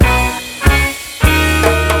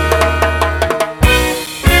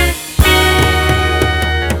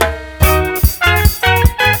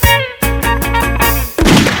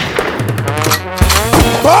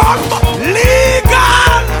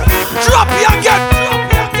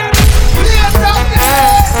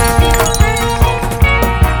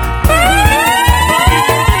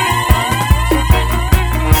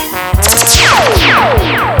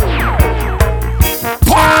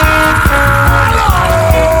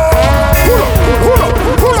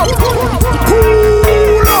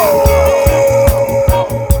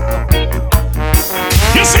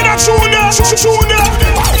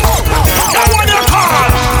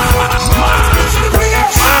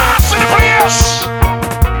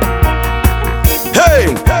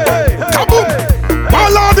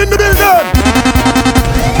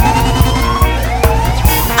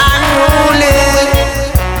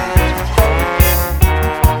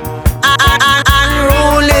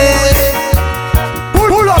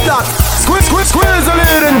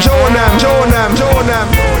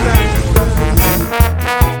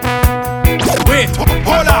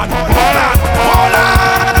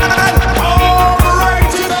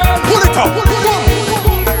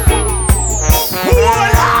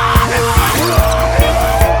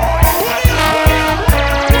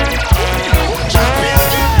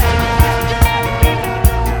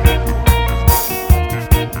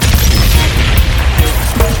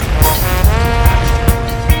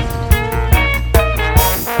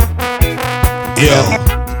Yo,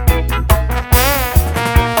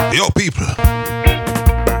 people.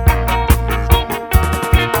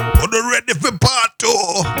 Are you ready for part 2?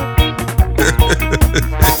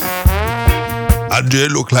 Andre,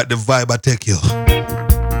 look like the vibe I take you.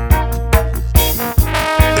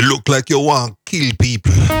 It look like you want to kill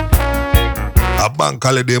people. A bank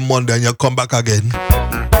holiday Monday and you come back again.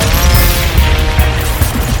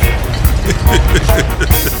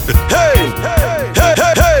 Hey, hey, hey,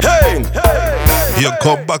 hey, hey, hey. You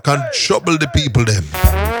come back and trouble the people them.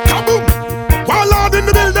 Kaboom! Warlord in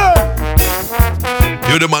the building!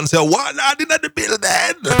 You the man say, Warlord in the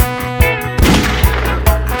building!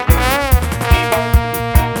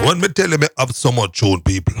 When me tell you me have so much tune,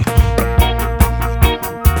 people,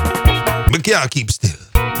 me can't keep still.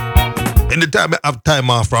 Anytime I have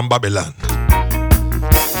time off from Babylon,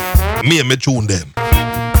 me and me tune them.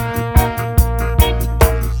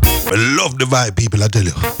 I love the vibe, people, I tell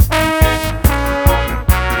you.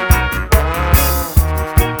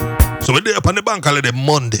 So we're there up on the bank holiday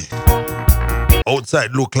Monday.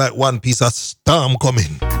 Outside look like one piece of storm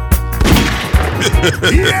coming.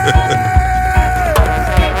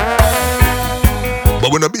 But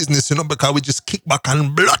we're no business, you know, because we just kick back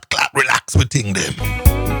and blood clot relax with thing them.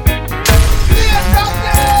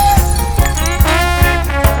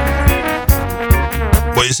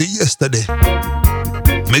 But you see, yesterday,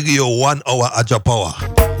 me give you 1 hour Aja power.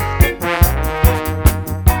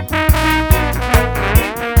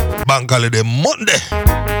 Bank holiday Monday.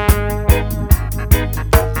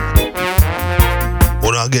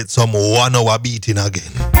 Wanna get some 1 hour beating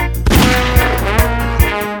again.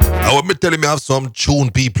 I want me telling me I have some tune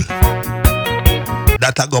people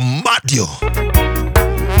that are gonna mad you.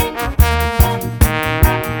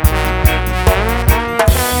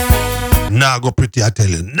 Nah go pretty, I tell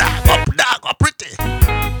you. Nah go pretty.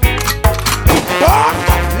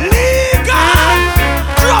 Legal!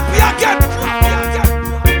 Drop you again!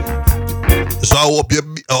 So I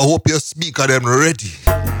hope your speaker them ready.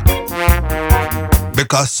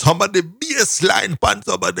 Because some of the bass line pants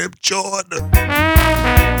some of them chord.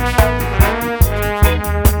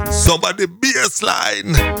 Some of the bass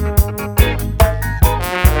line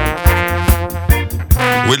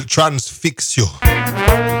will transfix you.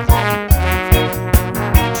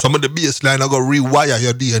 Some of the bass line are going to rewire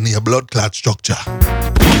your DNA, blood clot structure.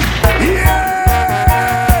 Yeah!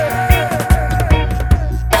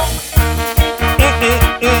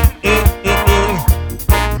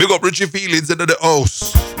 Big up Richie Feelings into the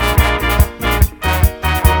house.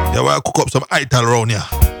 Yeah, well, I cook up some ital around here.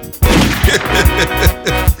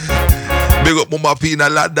 Big up Mama Pina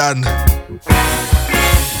Ladan.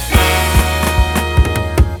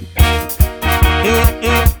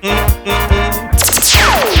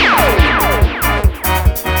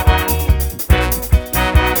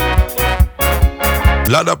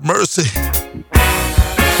 Lord of mercy.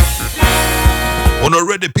 On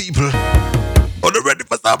already, people. On ready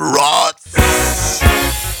for some rods.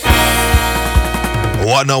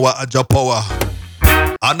 1 hour Aja power.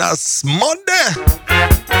 On a Monday.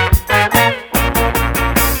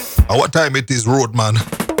 And what time it is, road man?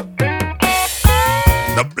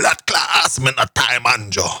 The blood class me no time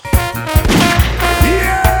anjo.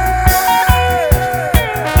 Yeah!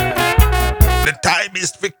 The time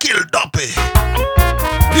is for kill Duppy.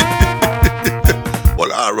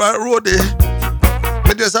 Well, alright, Roddy.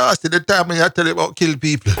 I just asked you the time when you tell you about kill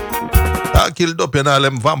people. I killed up and all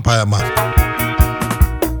them vampire man.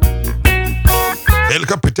 El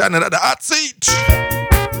Capitan at the hot seat.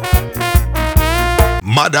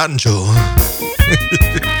 Mad Anjo.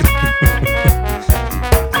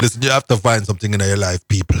 Listen, you have to find something in your life,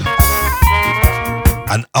 people.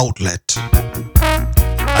 An outlet.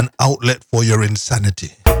 An outlet for your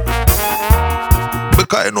insanity.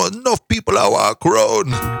 Because you know enough people are walk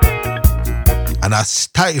around and I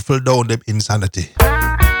stifle down them insanity.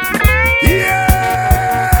 Yeah!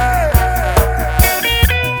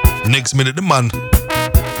 Next minute the man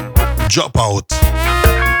drop out.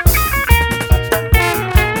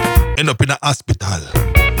 End up in a hospital.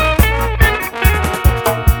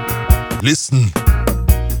 Listen.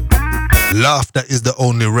 Laughter is the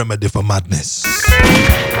only remedy for madness.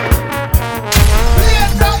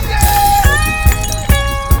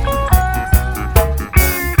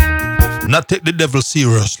 Not take the devil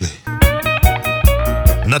seriously.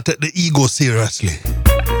 Not take the ego seriously.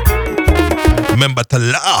 Remember to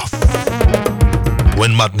laugh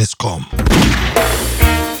when madness come.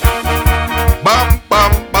 Bam,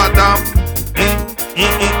 bam, badam.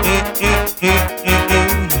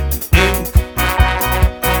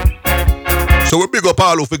 So we big up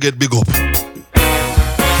all who forget big up.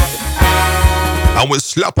 And we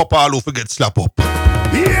slap up all who forget slap up.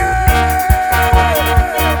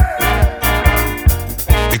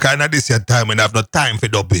 Because of this your time when I have no time for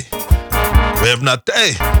Dopey. We have not,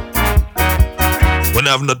 hey. We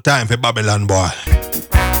have no time for Babylon boy.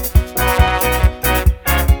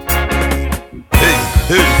 Hey.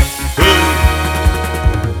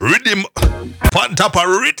 Rhythm, on top of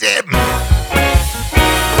rhythm.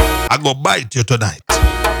 I go bite you tonight.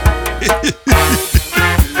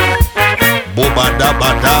 Boba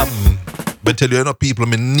dabba dam. But tell you, people,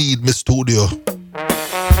 me need me studio.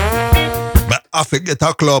 But I forget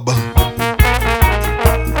a club.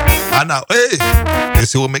 And now, hey, you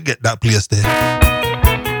see when me get that place there.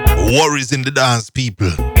 Worries in the dance,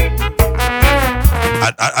 people.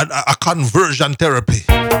 A conversion therapy.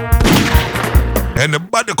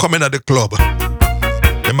 Anybody coming at the club,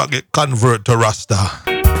 they might get convert to Rasta.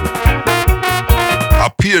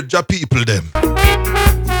 Appear ja people them.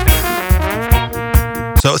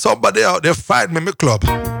 So somebody out there find me in my club.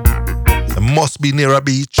 It must be near a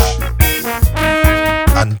beach.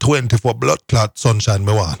 And 24 blood clot sunshine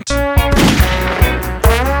me want.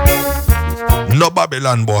 No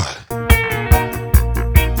Babylon boy.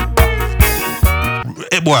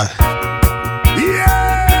 Hey boy.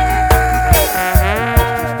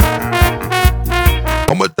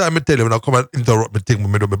 How much time I tell you when I come and interrupt me thing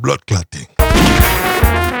when I do my blood clotting?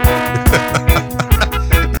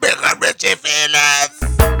 Big up Richie Felix.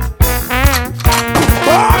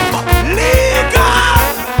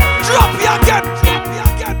 Drop you again.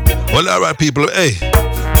 Well, alright people, hey.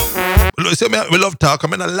 Look, see me, we love talk.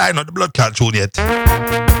 I'm in a line on the blood clot tune yet.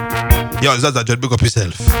 Yo, Zaza, just big up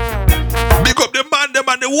yourself. Big up the man, them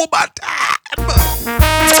and the woman.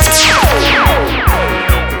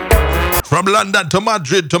 From London to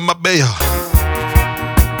Madrid to Marbella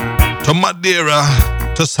to Madeira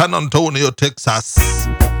to San Antonio, Texas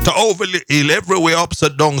to Overly Hill, everywhere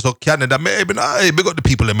upside down to Canada. Maybe not. Hey, big up the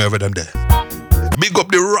people them over them there. Big up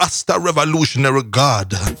the Rasta Revolutionary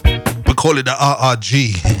Guard. We call it the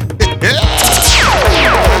RRG.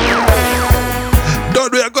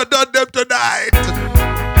 Don't we go down them tonight?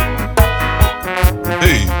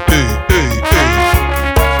 Hey.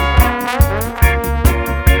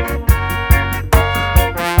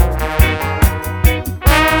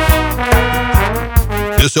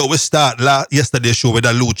 You see, we start yesterday's show with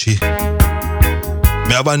a Lucci.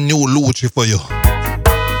 Me have a new Lucci for you.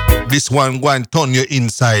 This one going to turn you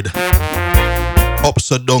inside.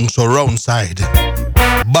 Upside down, so round side.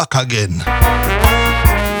 Back again.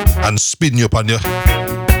 And spin you upon your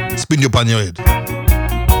head.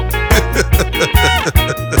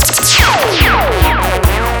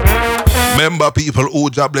 Remember people, who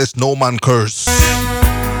Jah bless, no man curse.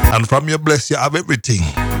 And from your bless you have everything.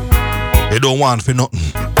 They don't want for nothing.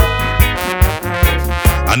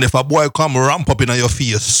 And if a boy come ramp up in your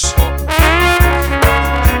face,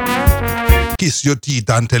 kiss your teeth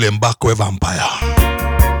and tell him back with vampire.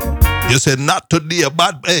 You say not today,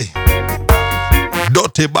 bad hey.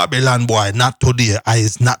 Dirty Babylon boy, not today. I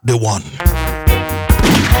is not the one.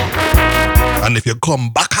 And if you come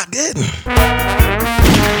back again,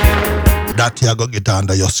 that you gonna get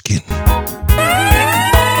under your skin.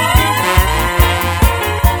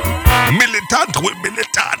 Militant with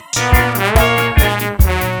militant.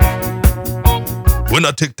 We're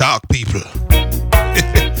not TikTok people.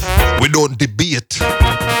 We don't debate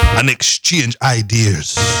and exchange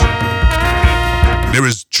ideas. There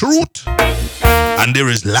is truth and there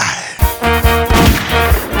is lie.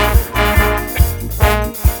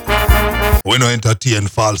 We don't entertain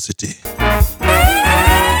falsity.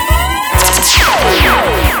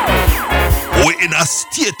 We're in a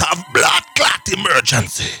state of blood clot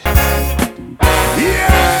emergency.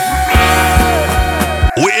 Yeah.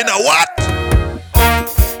 We're in a what?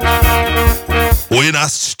 We're in a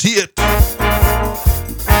state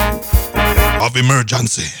of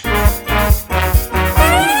emergency.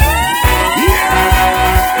 Yeah.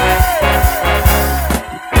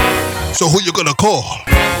 So who you gonna call?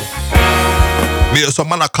 Me some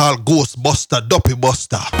man I call Ghostbuster, Duppy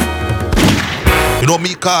Buster. You know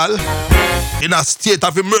me call? In a state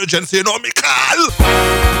of emergency, you know me call?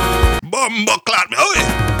 Bumbo clot me, oi!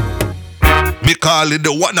 Me call it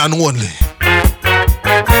the one and only.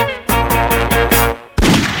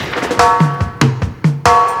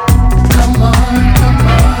 Come on,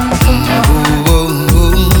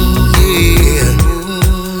 yeah.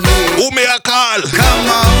 Who me I call? Come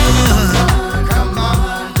on.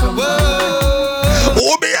 Who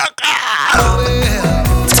me I call?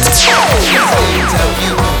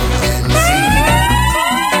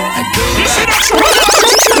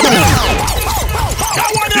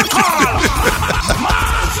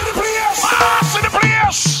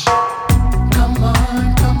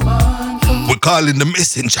 calling the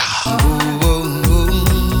messenger.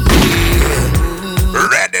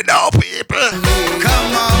 Ready now, people.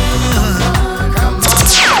 Come on.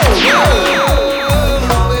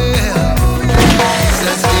 It's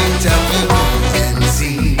a state of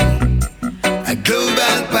emergency, a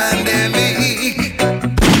global pandemic.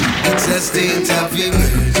 It's a state of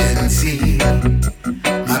emergency.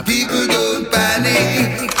 My people don't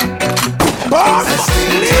panic. It's a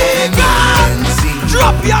state of emergency.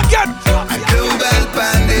 Drop you again. A global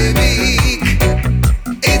pandemic.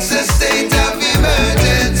 It's a state of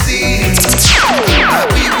emergency. My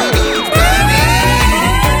people don't panic.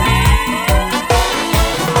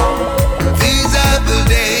 These are the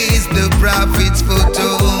days the prophets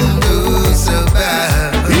foretold us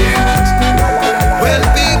about. Well,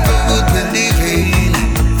 people would be living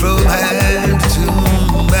from hand to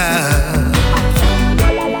mouth,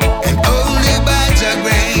 and only by Jah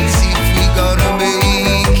grace if we gonna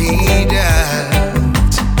make it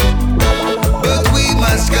out. But we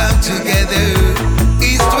must come together,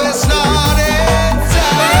 east, west, north, and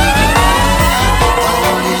south.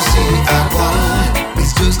 All you see I want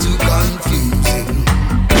is just too confusing.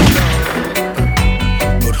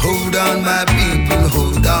 But hold on, my people,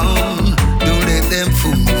 hold on. Don't let them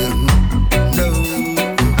fool you. No.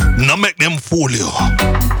 Now make them fool you.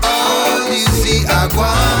 All you see I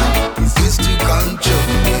want is just to control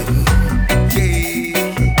you.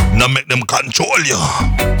 Yeah. Now make them control you.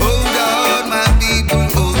 Hold on, my people,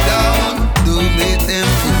 hold on. Don't let them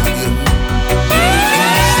fool you.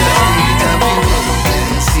 It's a state of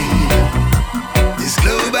emergency. This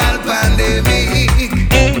global pandemic.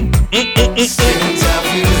 State of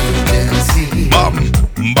emergency. Bam,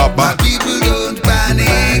 My baba. people don't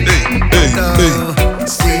panic. Hey, No. hey.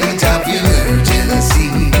 State of emergency.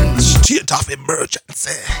 State of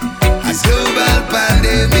emergency. A global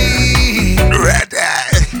pandemic. Ready.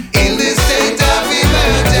 In the state of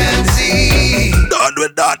emergency. Done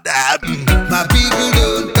with that. My people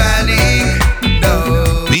don't panic. No.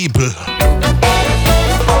 People.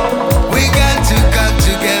 We got to come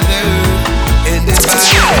together and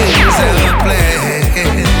devise a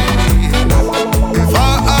plan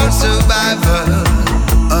for our survival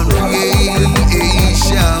and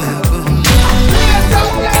creation.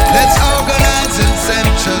 Let's organize and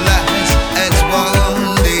centralize as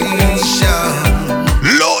one nation.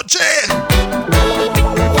 Loche.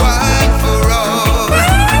 One for all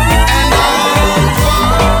and all for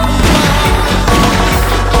one.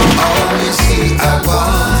 All you see I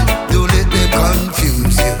want, don't let them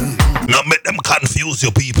confuse you. Now make them confuse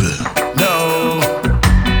you, people. No.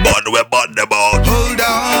 Burn we burn them out. Hold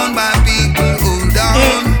on, my people, hold on.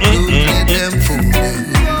 Don't let them fool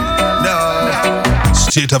you. No.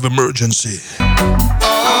 State of emergency.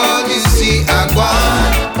 All you see I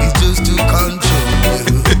want is just to control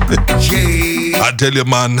you. Yeah. I tell you,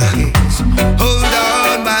 man. Hold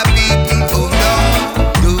on, my people, hold on.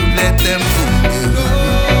 Don't let them fool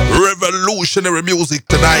you. Revolutionary music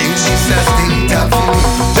tonight. It's a state of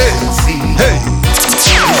emergency. Hey.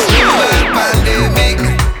 Global pandemic.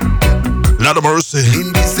 Lord of mercy.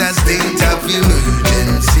 In this a state of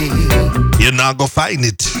emergency. You're not gonna find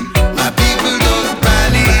it. My people don't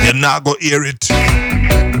panic. You're not gonna hear it.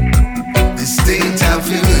 The state of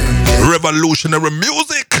emergency. Revolutionary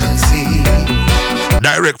music.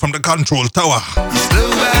 Direct from the control tower. This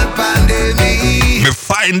global pandemic. Me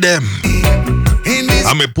find them. In this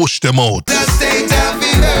And me push them out. the state of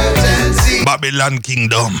emergency. Babylon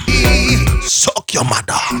Kingdom. Suck your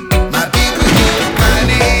mother. My people don't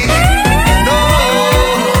panic. No.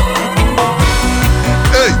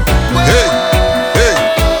 Hey, hey, hey,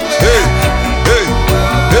 hey, hey,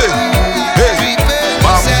 hey, hey.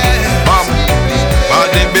 Bam, bam.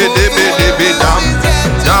 Badi bidi bidi bidi dam,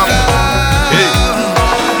 dam. Hey,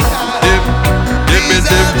 dim, dim, These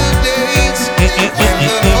dim. are the days when the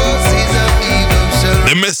forces of evil shall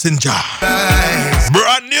The messenger. rise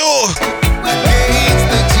Brand new. against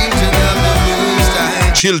the children of the Most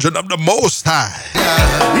High. Children of the Most High.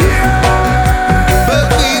 But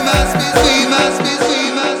we must be.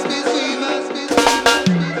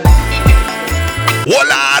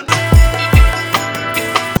 Wolan.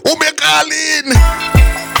 Who me calling?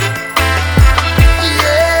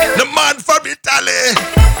 The man from Italy.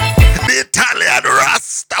 The Italian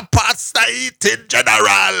Rasta pasta eating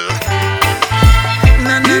general.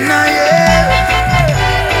 Na, yeah.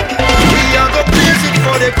 We are go place it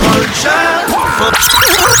for the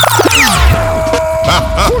culture.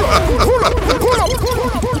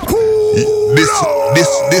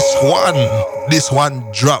 This one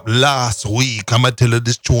dropped last week. I'ma tell you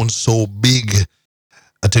this tune's so big.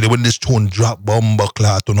 I tell you when this tune dropped, bomba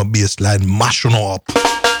clot on a baseline mashing up.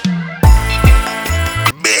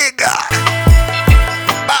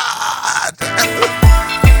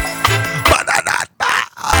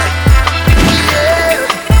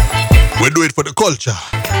 We do it for the culture.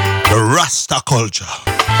 The Rasta culture.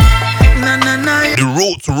 The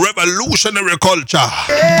roots revolutionary culture.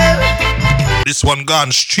 This one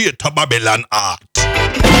gone straight to Babylon art. We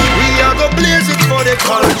are gonna blaze it for the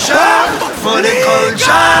culture. For the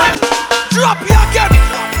culture. Drop you again.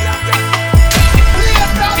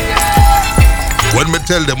 When me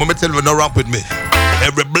tell them no ramp with me.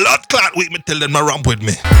 Every blood clot week me tell them no ramp with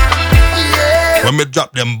me. Yeah. When me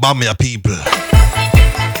drop them bomb your people,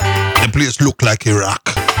 the place look like Iraq.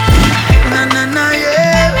 Yeah.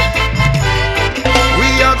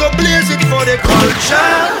 We are gonna blaze it for the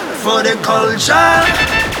culture. For the culture.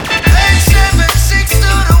 876 to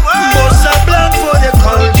the world. Bossa Blanc for the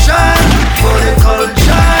culture. For the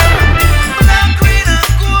culture. Black, green and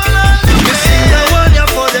gold and blue. You see the one here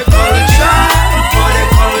for the culture. For the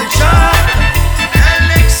culture.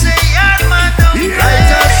 Alexei and Madam. Light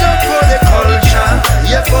us up for the culture.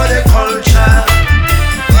 Yeah, for the culture.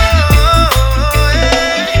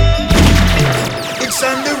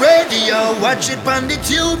 On the radio, watch it on the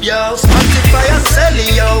tube, yo. Spotify and sell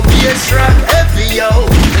it, yo. Bass rock heavy, yo.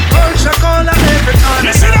 The culture call on every corner.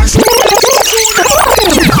 You see that?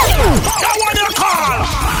 That one you call.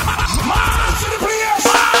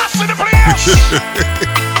 March to the place.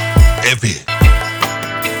 Heavy.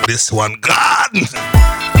 This one gone.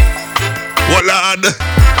 Hold on.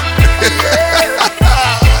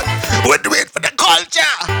 We do it for the culture.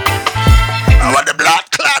 I want the blood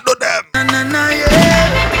clot to them. Yeah.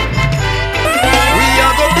 We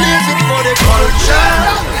are gonna blaze it for the culture.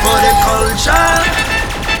 For the culture.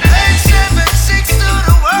 876 to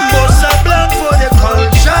the world. Bossa Blanc for the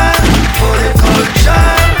culture. For the culture.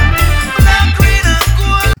 Black, green and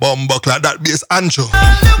gold. Bumbo clot that bass ancho.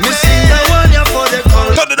 Me see the one here for the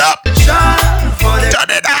culture. Turn it up. For the Turn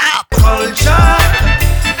it up. culture.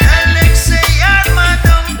 Alexei and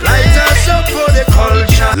Madam. Light us up for the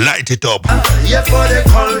culture. Light it up. Yeah, for the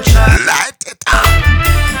culture. Light it up.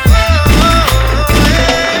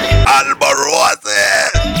 Albarose.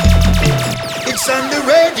 It's on the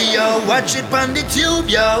radio, watch it on the tube,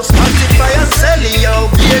 yo. Spotify and sell it, yo.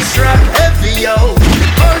 Bass rock heavy, yo. The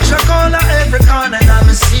culture corner every corner, and I'm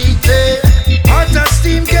seated. Hot as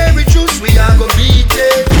steam, carry juice, we are go beat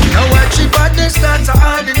it. Now watch it, badness, that's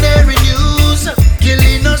ordinary news.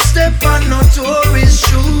 Killing no step on no tourist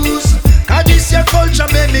shoes. Cause this your culture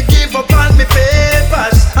made me give up on me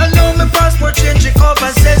papers. I know my passport change it up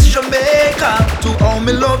and says Jamaica. To all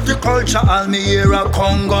me love the culture, all me hear a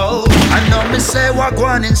Congo. I know me say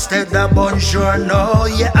Wagwan instead of bonjour, no.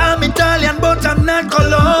 Yeah, I'm Italian but I'm not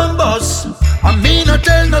Columbus. I mean I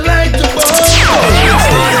tell no lie to both. For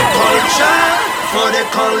the culture, for the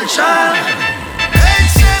culture.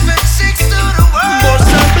 876 to the world.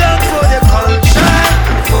 Bossa Blanc for the culture,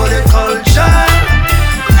 for the culture.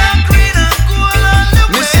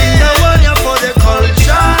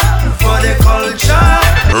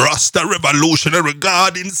 Rasta revolutionary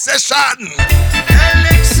garden session.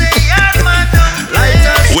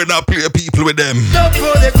 We not play people with them.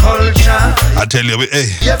 For the culture. I tell you, hey.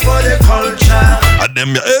 Yeah, for the culture. And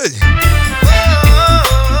them, hey.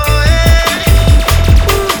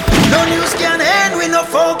 No news can end, we no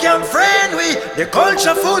folk can friend we. The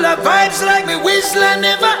culture full of vibes like me whistle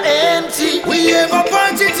never empty. We have a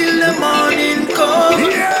party till the morning come.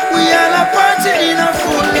 We all a party in a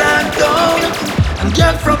full lockdown. And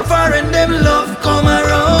get from far and them love come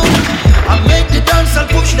around. I make the dance and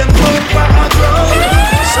push them bumper around.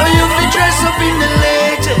 So you be dress up in the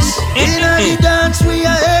latest. In the dance we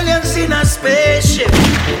are aliens in a spaceship.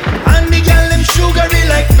 And the girl them sugary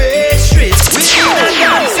like pastries. We in a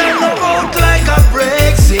dance and no out like a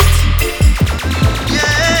Brexit.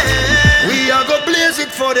 Yeah. We are go blaze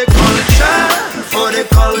it for the culture. For the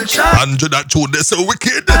culture. Andrew, that tune, they so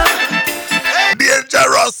wicked.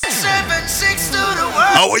 Dangerous. 7-6 to the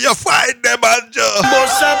world. How will you find them, Andrew?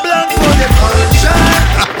 Bossa Blanc for the culture.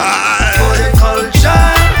 For the culture.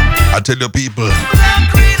 I tell you people,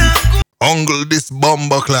 uncle this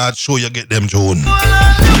bomber clad show you get them tune.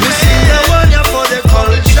 We see the one here for the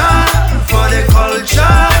culture. For the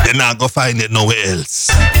culture. You're not gonna find it nowhere else.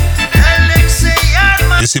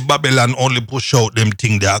 You see, Babylon only push out them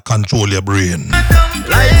things that control your brain.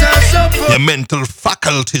 Your mental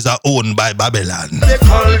faculties are owned by Babylon. The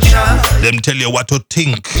culture. Them tell you what to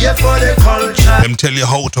think. Yeah, for the culture. Them tell you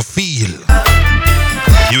how to feel.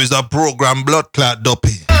 You is a program blood clot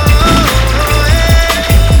duppy.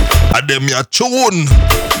 And them your tune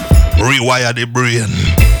rewire the brain.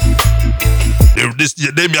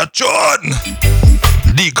 Them your tune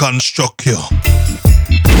deconstruct you.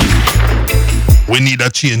 We need a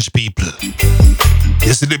change, people.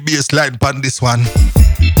 You see the bass line on this one?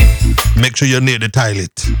 Make sure you near the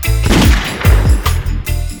toilet.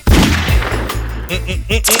 We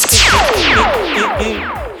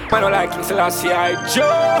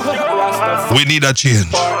need a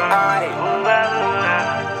change.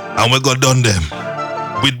 And we got done them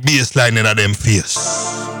with baseline in them face.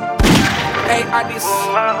 Hey, Addis.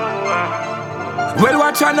 Well,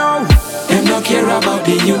 watch I know. Them no care about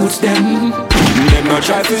the youths, them. Them no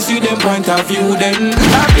try to see them point of view, then.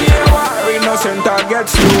 Happy war, innocent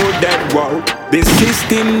get loaded, wow. The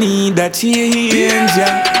system need a change,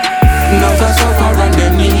 yeah. Now for suffer and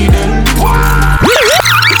them need them.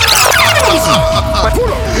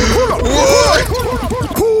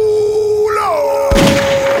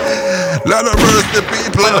 Lot of mercy,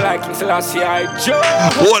 people. Like Selassie, I joke.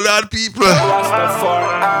 Oh, Lord, people.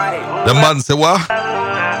 The man say what?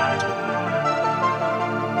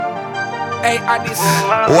 Hey, Addis.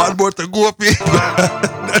 One more to go, people.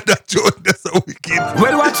 That joke, that's so wicked.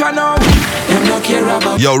 Well, what you know? Them no care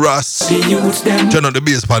about Yo, Ross. the youths, them. Turn on the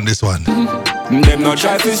bass on this one. Them no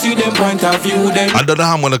try to see them point of view, them. I don't know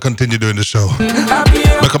how I'm gonna continue doing the show.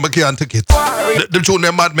 Because I can't take it. The tune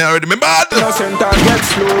them mad me already. Me mad. No center get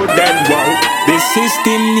slow, then wow. The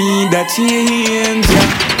system need a change,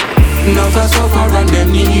 yeah. Now for suffer and them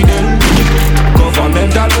need them.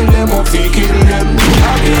 Government telling them up to kill them.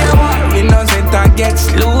 The no center get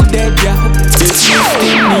slow, dead, yeah. The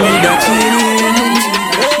system need a change.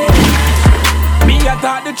 Me a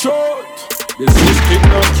talk the truth. The system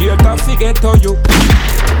no care to forget to you.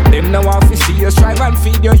 Them now have to see you strive and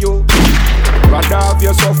feed you. Rather have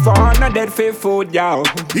you suffer and a dead for food, yo.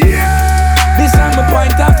 Yeah. This is my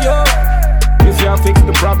point of view. If you fix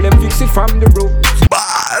the problem, fix it from the root.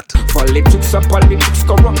 Bad. Politics and politics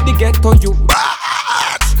corrupt the ghetto you.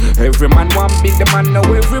 Bad. Every man want be the man, now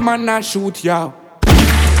every man a shoot, yo.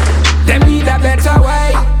 Them need a better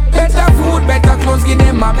way. Better food, better clothes, give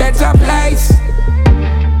them a better place.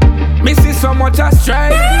 Me see so much astray.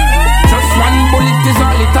 Just one bullet is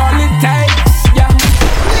all it takes, yeah.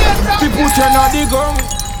 People turn on the gun.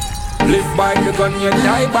 Live by the gun, you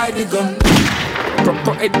die by the gun.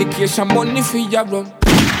 Proper education, money for your run.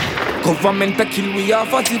 Government a kill we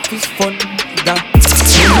off as it is fun, yeah.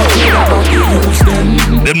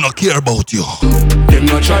 Them no care about you. Them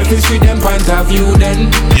no try to see them point of view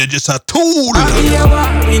then. You're just a tool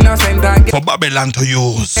for Babylon to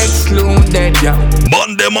use. Excluded, yeah.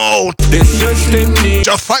 Burn them out. The system need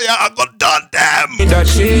your fire, I got done them. a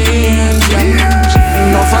change,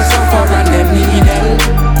 yeah. No for suffer and them need them.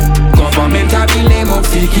 Government a be lame up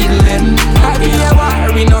to kill them. I be a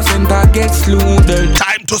war, innocent get slaughtered.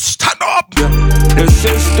 Time to stand up. Yeah. The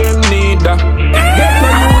system need a get the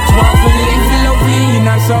youth want to live lovely in a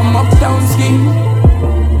some uptown scheme.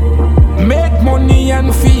 Make money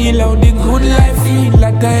and feel how the good life feel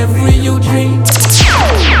like every you dream.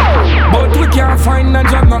 But we can't find a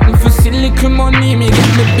job, nothing for silly money. Me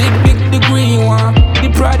get the big degree, want the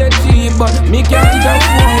prodigy, but me can't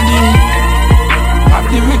afford it. Have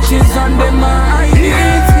the riches on the mind,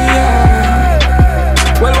 yeah.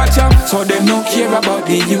 Well, watch out, so them no care about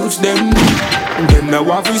the youths, them. Them no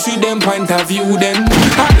want to see them point of view, them.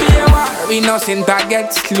 Happy war, innocent get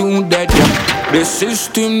excluded, yeah. The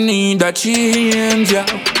system need a change, yeah.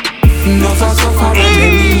 No for suffer when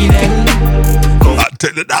they need them. I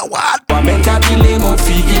tell you that one. Government a be lame up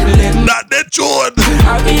to kill them. Not the truth.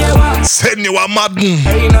 Happy war, Send you a madden.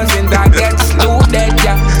 innocent get excluded,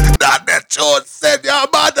 yeah. Not the truth. Send you a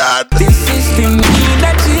madden. The system need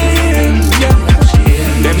a change, yeah.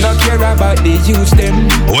 Them not care about the youth, them.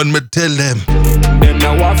 When me tell them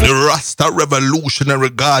Now the Rasta Revolutionary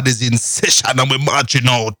Guard is in session and we marching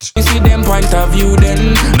out. you see them point of view,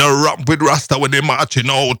 then. The ramp with Rasta when they marching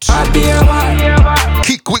out. Happy war,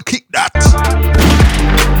 Kick, we kick that.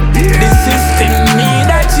 the system need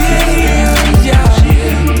a change,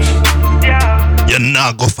 yeah. You're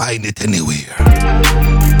not gonna find it anywhere.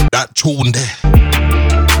 That tune there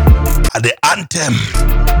are the anthem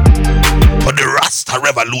for the Rasta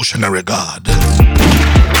Revolutionary Guard.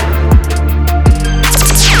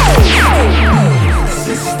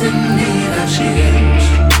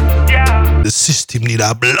 The system need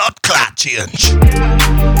a blood clot change.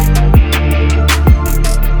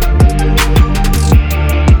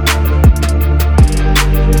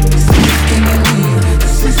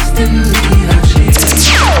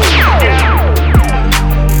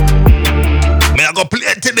 May I go play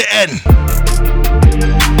it to the end?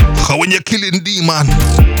 Cause when you're killing demon,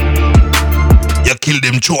 you kill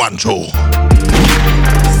them true and true.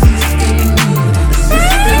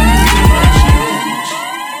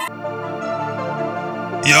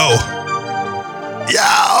 Yo.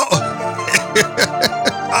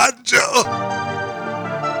 Anjo.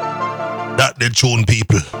 That the tune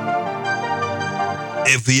people.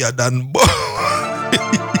 If you done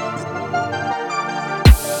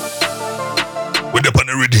With up on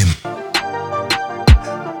the rhythm.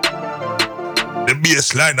 The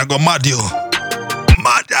bass line I go mad you.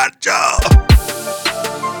 Mad at Joe.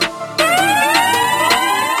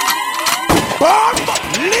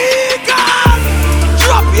 Legal!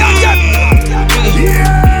 Drop your gun!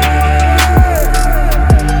 Yeah!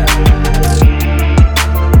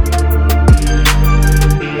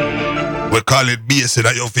 We call it bass in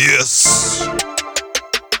your face.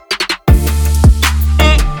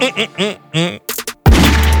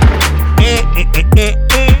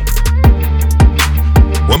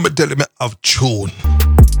 When me tell you me have tune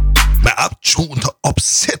to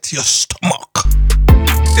upset your stomach.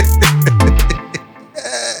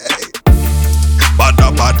 Bada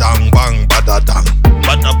badang bang bada dang,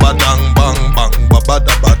 bada badang bang bang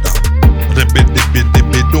bada badang, ribi dibi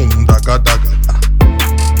dibi dum daga daga da.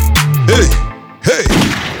 Hey hey,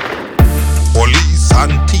 police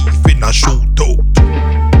and thief in a shootout.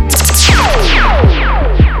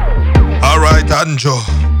 Alright, Anjo,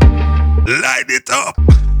 light it up.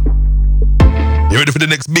 You ready for the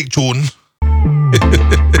next big tune?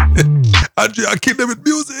 Anjo, I kill them with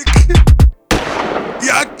music.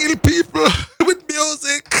 Yeah, kill people with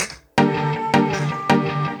music.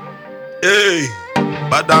 Hey,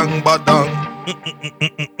 badang badang.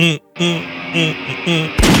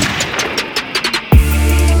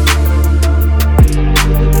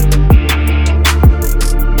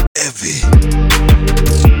 Heavy.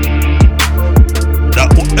 That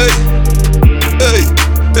one, hey, hey,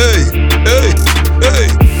 hey, hey, hey.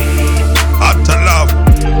 Hotter love,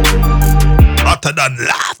 hotter than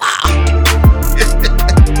lava.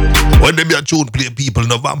 When them your tune play, people,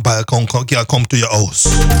 no vampire can't come to your house.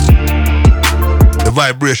 The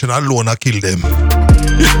vibration alone I kill them.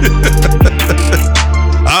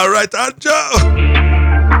 Alright, Anjo.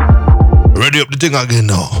 Ready up the thing again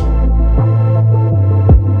now.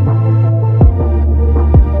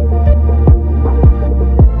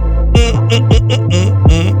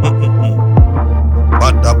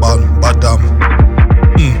 Badabam, badam.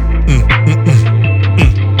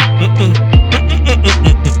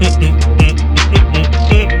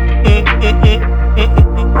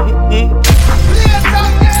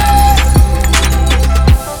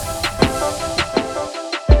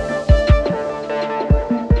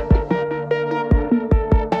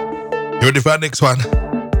 You ready for the next one?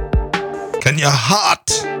 Can your heart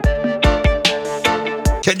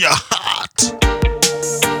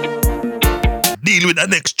deal with the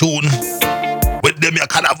next tune? With them your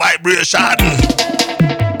kind of vibration.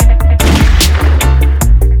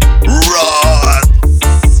 Run!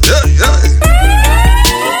 Yeah, yeah.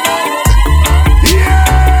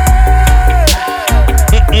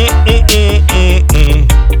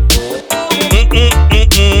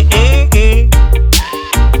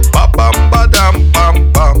 Ba-bam, ba-dam, bam,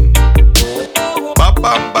 bam.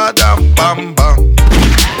 Ba-bam, ba-dam, bam, bam.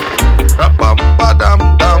 Ra-bam, ba-dam,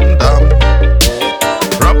 dam, dam.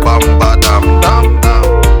 Ra-bam, ba-dam, dam, dam.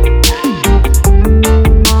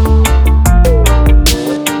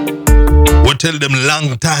 We tell them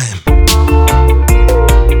long time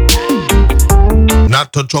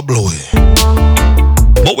not to trouble we,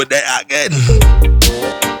 but we're there again.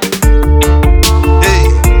 Hey,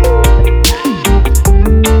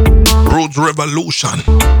 Roots Revolution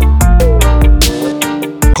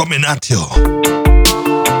coming at you.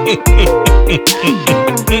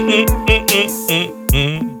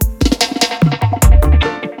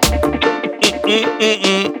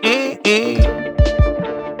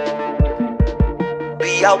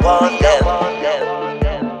 We are want them.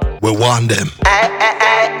 We want them.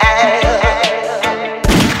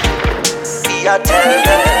 We are tell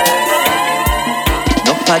them.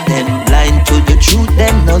 Enough of them blind to the truth.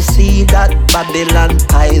 Them no see that Babylon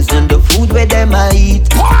poison the food where them a eat.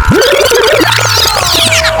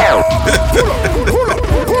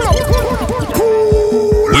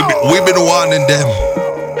 We've been warning them.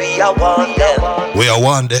 We are want them. We are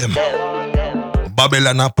warning them.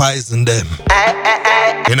 Babylon a poison them.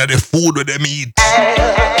 You know the food that them eat,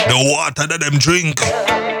 the water that them drink.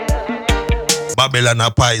 Babylon a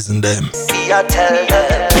poison them. We are tell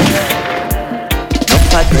them.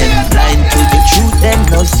 Enough of them blind to the truth. Them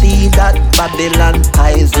no see that Babylon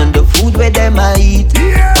poison the food where them a eat.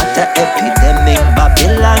 What a epidemic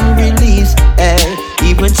Babylon release.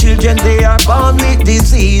 Even children they are born with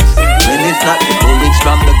disease. When it's not the bullets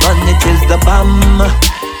from the gun, it is the bomb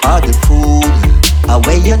or the food.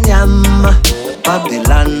 Away your yam.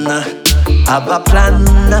 Babylon have a plan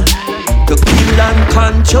to kill and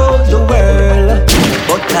control the world.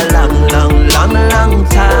 But a long, long, long, long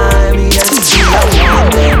time, yes, we are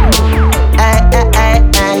want them.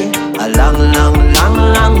 A long, long, long,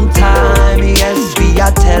 long time. Yes, we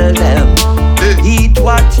a tell them. Eat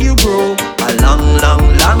what you grow. A long, long,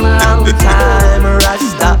 long, long time.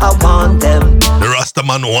 Rasta, I want them. The Rasta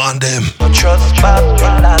man want them. Trust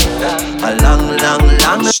Babylon. A long, long,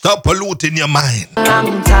 long. Stop polluting your mind,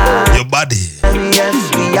 Long time. your body, Yes,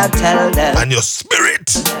 we a tell them. and your spirit.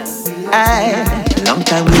 Aye. Long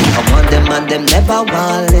time we come on them and them never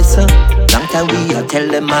want listen. Long time we a tell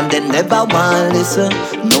them and they never want listen.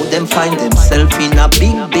 Know them find themselves in a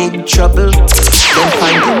big, big trouble. Them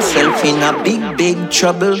find themselves in a big, big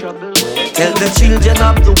trouble. Tell the children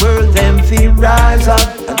of the world them feel rise up.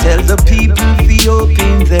 And tell the people feel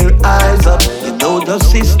open their eyes up. You know the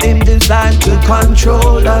system designed to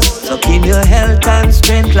control us. Sucking your health and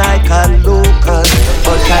strength like a locust.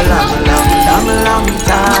 But a long, long, long, long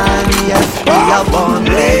time. Yes, we are born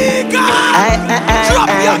late. A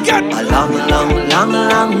long, long, long,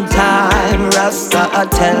 long time. Rasta, I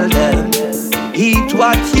tell them. Eat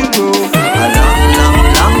what you grow. A long, long,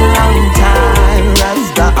 long, long time.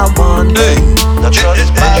 Rasta, I want them. No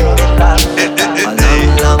trust Babylon. A long,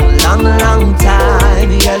 long, long, long time.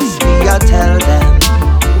 Yes, we a tell them.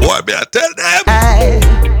 Boy, me I tell them. Aye.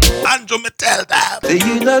 Andrew, me tell them. Do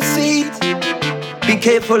you not see it? Be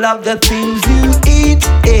careful of the things you eat.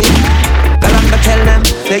 Galanga tell them.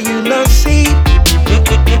 Do you not see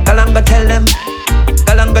it? Galanga tell them.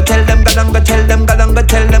 Galanga tell them. Galanga tell them. Galanga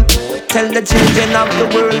tell them. Tell the children of the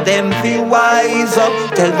world them feel wise up.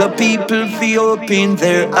 Tell the people feel open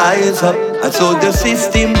their eyes up. And so the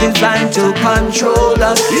system designed to control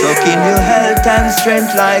us. Sucking your health and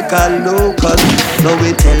strength like a locust. So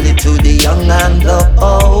we tell it to the young and the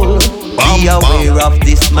old. Be aware of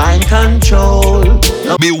this mind control.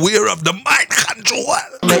 Now beware of the mind control.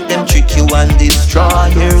 make them trick you and destroy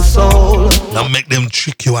your soul. Now make them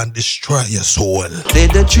trick you and destroy your soul. Say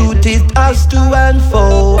the truth it has to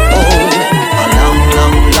unfold. A long,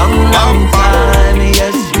 long, long, long time.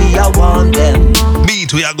 Yes, we are want them.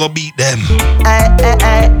 Beat, we are gonna beat them.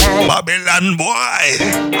 Babylon boy.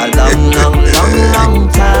 A long, long, long, long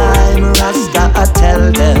time. Rasta, I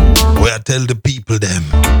tell them. We are tell the people them.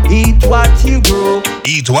 Eat what you grow.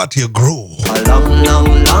 Eat what you grow. A long,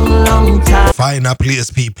 long, long, long time. Find a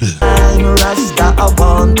place, people. Rasta, I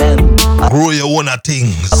want them. Grow your own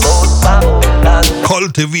things.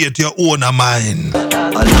 Cultivate your own mind. A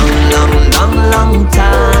long, long, long, long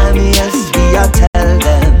time. Yes, we are tell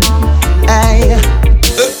them. Hey,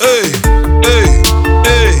 Hey, hey,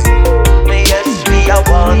 hey. yes, we are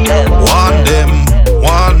want them. Want them,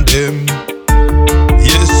 want them.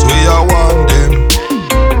 Yes, we are want them.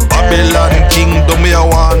 Babylon kingdom, we are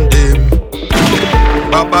want them.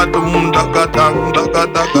 Babadum daga dang daga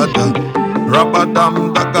daga da. Rabadam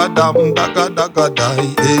daga dam daga daga da.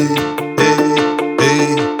 Hey, hey, hey,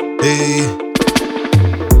 hey.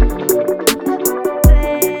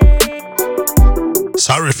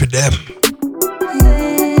 Sorry for them.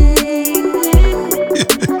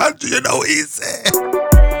 And you know easy.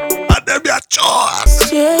 And them your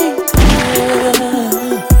choice.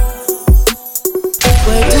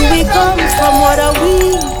 Where do we come from? What are we?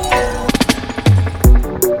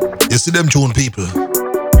 You see them tune people?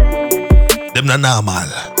 Them not normal.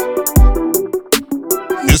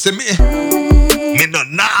 You see me? Me not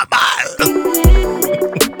normal.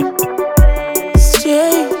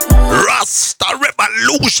 Rasta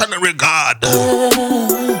revolutionary God.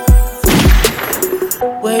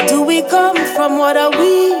 Where do we come from? What are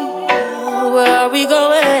we? Where are we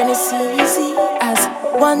going? It's easy as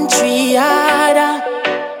one triada.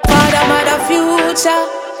 Father, mother, future,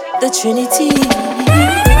 the Trinity.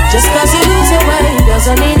 Just cause you lose your way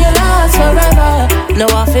doesn't mean you last forever. No,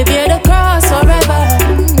 I feel bear the cross forever.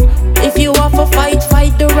 If you want to fight,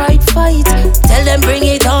 fight the right fight. Tell them bring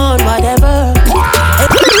it on, whatever.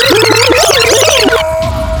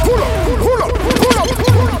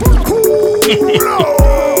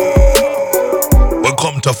 We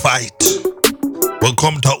come to fight. We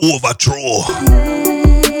come to overthrow.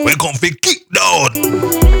 We come to kick down,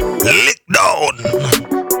 lick down.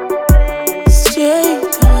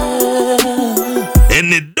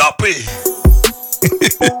 Any duppy.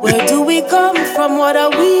 Where do we come from? What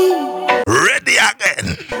are we? Ready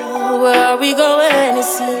again. Where are we going?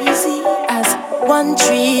 It's easy as one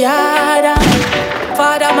triada.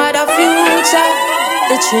 Father, mother, future,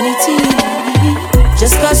 the Trinity.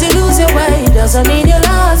 Just cause you lose your way doesn't mean you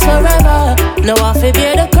last forever. No, I feel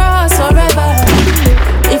bear the cross forever.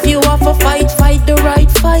 If you want to fight, fight the right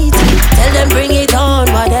fight. Tell them bring it on,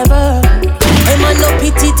 whatever. Hey man, no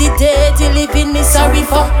pity the dead, you live in misery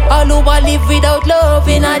for all who live without love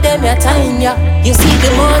in a them your time, yeah. You see the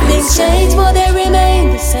mornings change, but they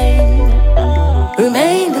remain the same.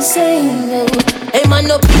 remain the same. Hey man,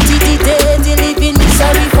 no pity the dead, you live in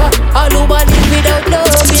misery for all who live without love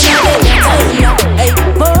in a time. Hey,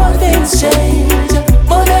 more things change,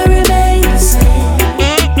 but they remain the same.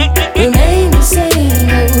 Remain the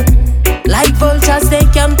same. Like vultures, they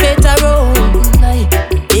can pet around.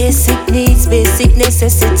 Basic needs, basic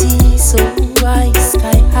necessities. So high,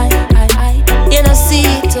 sky high. You know see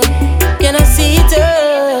it, you know see it.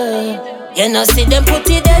 You know see them put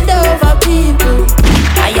it dead over people.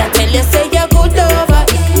 I tell you say you good over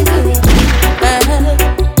evil.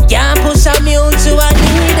 Can't push a mule to a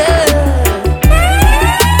needle.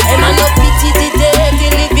 Hey man, no pity the dead, you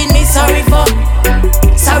live in me. Sorry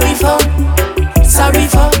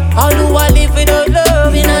for all who are live without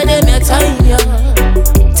love. You know them your time, yeah.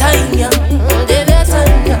 Them your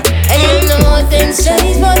time, yeah. And you know things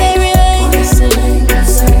change, but they remain the same.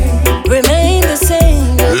 Remain the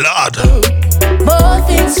same. Lord, more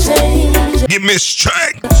things change. give me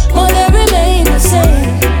strength But they remain the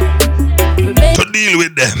same. to deal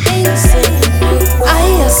with them.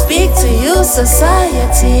 I speak to you,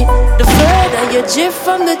 society. The further you drift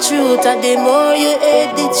from the truth, and the more you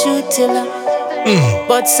hate the truth teller.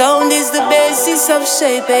 But sound is the basis of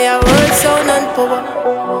shape. Your word, sound, and power.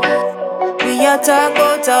 We are talking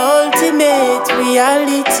about our ultimate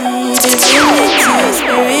reality, divinity,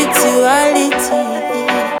 spirituality.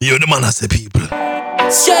 You're the man as the people.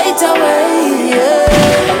 Straight away, yeah.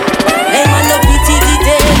 Hey man, no pity the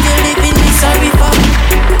dead, you live in me. Sorry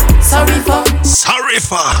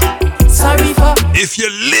for If you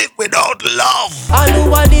live without love, all who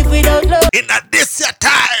live without love. in a this your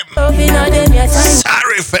time, Love in a them your time.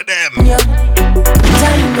 sorry for them. Yeah.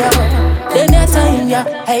 Time, yeah. Them your time,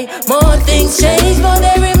 yeah. Hey, more things change, but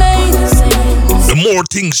they remain the same. The more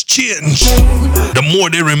things change, the more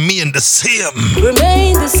they remain the same.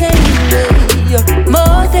 Remain the same, yeah.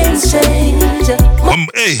 More things change,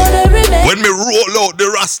 Hey, they remain when me roll out the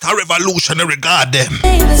Rasta revolutionary guard them,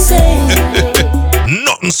 the same.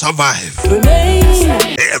 nothing survive. Remain.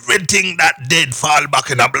 Everything that dead fall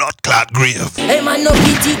back in a blood clot grave. Hey man, no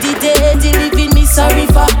pity the dead, you live in me. Sorry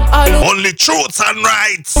for all who Only truths and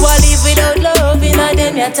rights live without love in a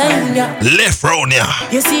them your time, yeah. left round here.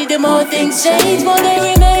 You see the more things change, but they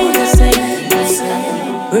remain the same.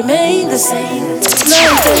 Remain the same.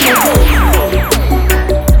 Life ain't no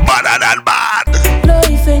game. Badder than bad.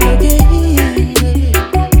 Life ain't no game.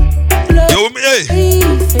 You me, hey.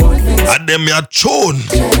 And them me a tune.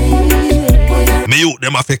 Me youth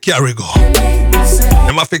them have to carry go.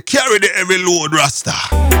 Them have to carry the heavy load Rasta.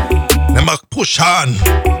 Them a push on.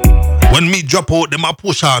 When me drop out, them a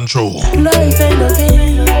push on through. Life ain't no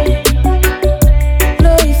game.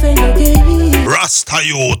 Life ain't no game. Rasta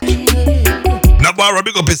youth. Now borrow,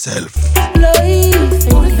 big up yourself. Life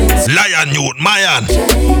ain't no game. Lion youth, Mayan.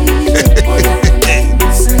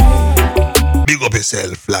 Big up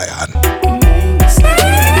yourself, Lion.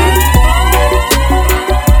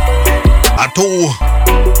 A two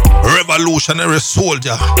revolutionary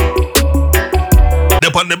soldier. They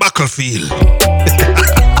on the battlefield.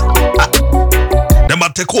 Them a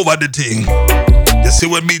take over the thing. You see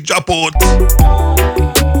when me drop out,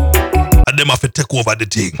 and them have to take over the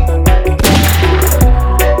thing.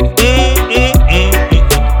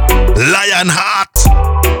 Lion heart.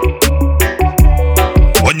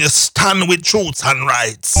 When you stand with truths and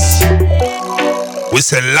rights, we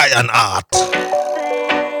say lion heart.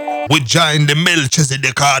 We join the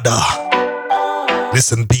Melchizedek order.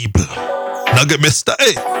 Listen, people. Now get me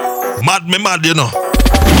hey, mad me mad, you know.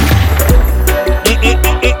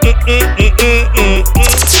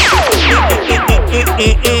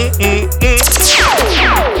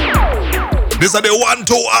 This are the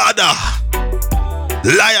 1-2 order.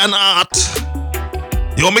 Lion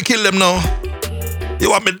heart. You want me kill them now?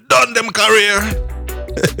 You want me done them career?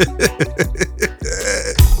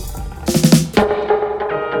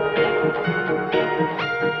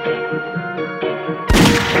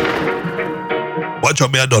 Watch how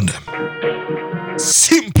me I done them.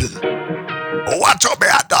 Simple. Watch how me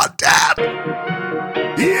I done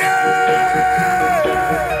them. Yeah!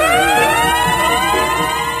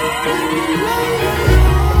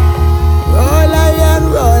 Roll iron,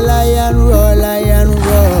 roll iron, roll iron,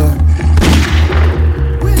 roll.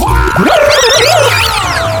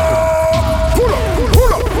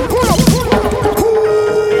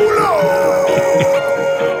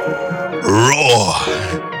 Roar.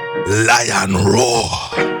 Lion roar.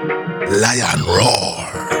 Lion roar.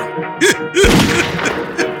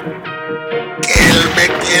 Kill me,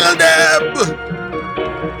 kill them.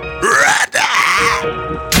 Radar.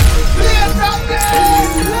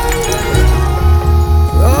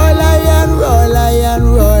 Roll iron, roll iron,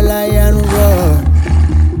 roll iron, roll.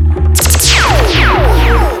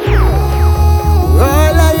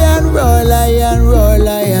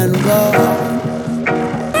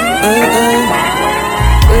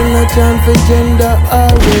 no time for gender or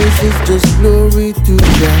race, it's just glory to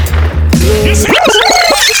Jah.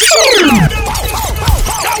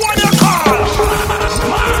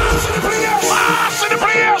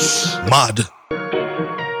 Mad.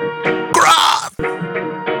 Grab.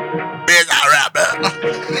 Big rebel.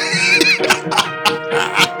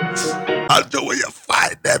 I'll do where you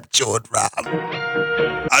find them tune,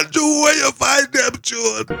 Ram. I'll do where you find them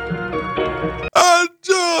tune. I'll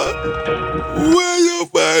do where you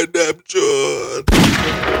find them tune.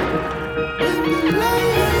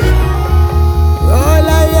 Roll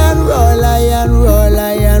lion, roll lion, roll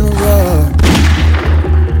lion, roll.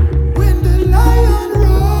 When the lion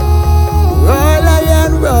roll. Roll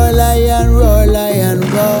lion, roll lion, roll lion,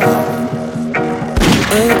 roll.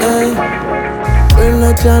 We're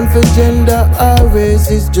not trying for gender or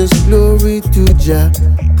race, it's just glory to Jah,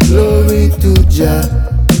 glory to Jah.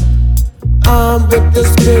 With the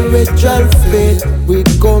spiritual faith, we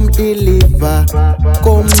come deliver,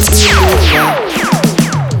 come deliver.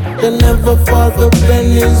 They never fall for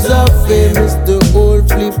pennies of fame, it's the old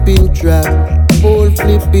flipping trap, old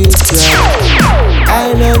flipping trap.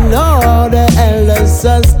 I don't know how the elders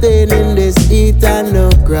sustaining this heat and no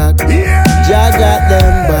crack. Jah got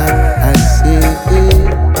them back, I say.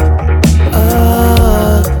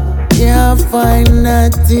 Can't find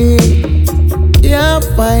nothing, can't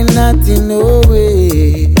find nothing, no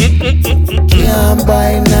way. Can't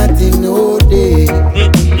buy nothing, no day.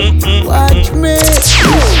 Watch me.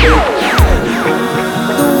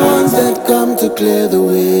 The ones that come to clear the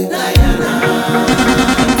way.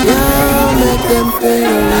 Yeah, make them fade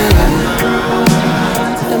away.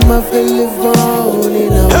 Them I feel live on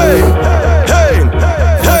in a way.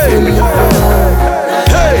 I feel live on.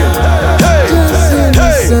 Just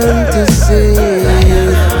innocent to say.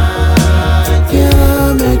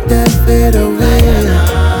 Yeah, make that fade away.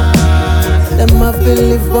 Them I feel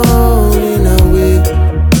live on in a way.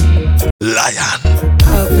 Lion.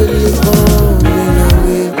 I feel live on in a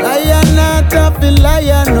way. Lion not a feel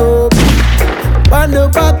lion up. On the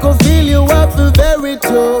back of feel you have to very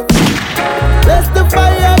tough. Bless the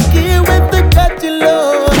fire key with the catchy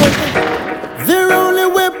love. Their only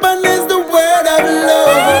weapon is the word of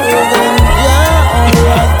love. And yeah,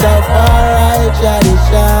 Rastafari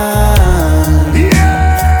tradition.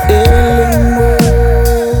 Healing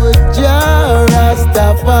mode, Jah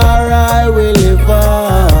Rastafari will live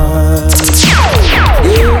on.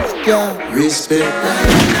 Yes, Jah, respect.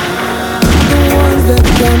 The ones that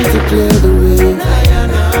come to clear the way.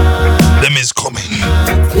 Them is coming.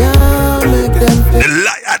 Yeah, make them The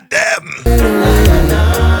lion them.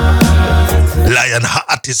 Lion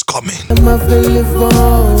heart is coming. them I feel live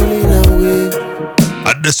on in a way.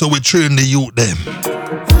 And that's how we train the youth them.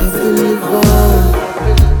 I feel live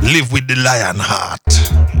on. Live with the lion heart.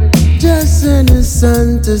 Just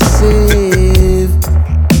innocent to save.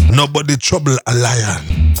 Nobody trouble a lion.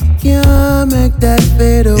 Can't make that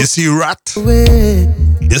fade You see rat? away.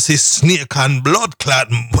 You see snake and blood clot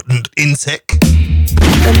insect?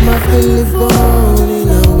 Them I feel live on in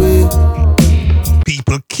a way.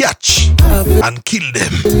 People catch I feel and kill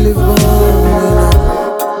them. live on in a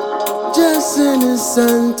way. Just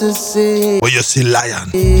innocent to save. Where you see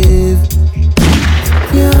lion.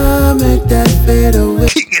 Can't make that fade away.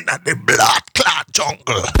 King in the blood clot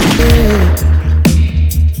jungle.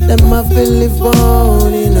 Them I feel live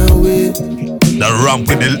on in a way. The rump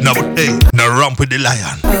with the the rump with the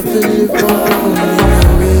lion. I feel live on in a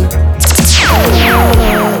way.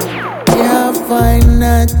 Can't find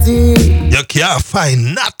nothing. You can't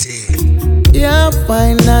find nothing. Can't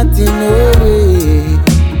find nothing, no way.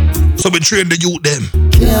 So we train the youth them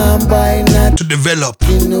Can't buy nothing, to develop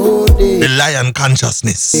no day. the lion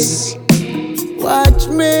consciousness. Watch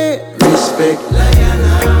me. Respect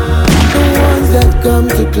the ones that come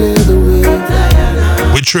to clear the way.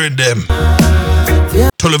 We train them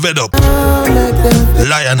to develop Make them feel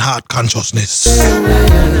lion heart consciousness. them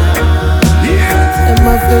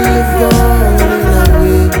I feel live on in a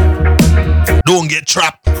way. Don't get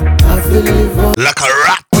trapped I feel live on. like a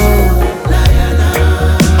rat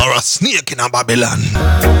or a snake in a Babylon.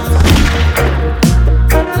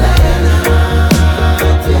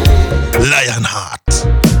 Lion heart.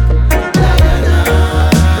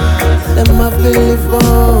 Them I feel live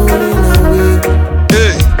on in a way.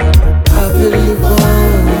 Hey. I feel live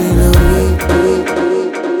on in a way.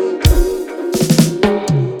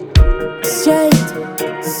 Straight,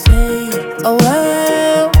 oh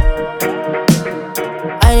well.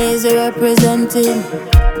 Inezi representing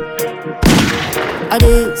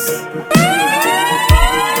Addis.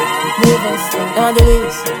 Never stop. On the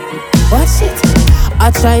list. Watch it. I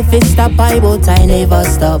try to stop, but I never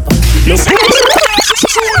stop.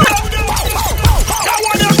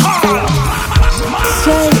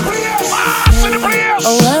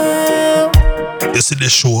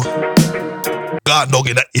 show. God dog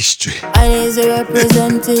in the history. Inezi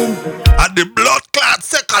representing. And the blood clot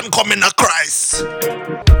second coming of Christ.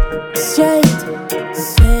 Straight.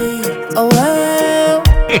 Oh well.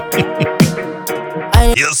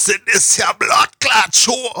 You see this here blood clot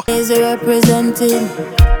show. Inezi representing.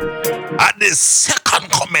 And the second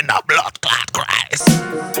coming of blood clot Christ.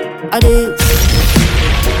 Addis.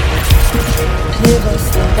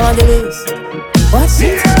 On the list. What's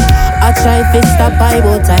it? I try to stop I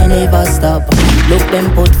but I never stop. Look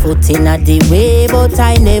them put foot in at the way but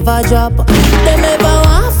I never drop. Them ever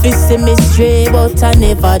want to see me stray but I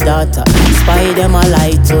never daughter. Spy them a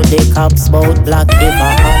lie to the cops bout black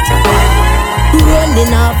ever hotter.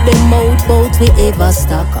 Running off the mouth bout we ever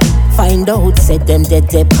stuck. Find out said them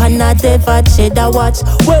dead and I never cheddar watch.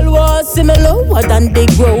 Well was see me lower than the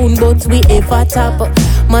ground but we ever top.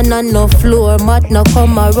 Man on no floor, mat no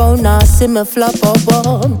come around and see me flop up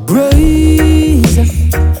on. Rise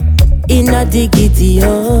in a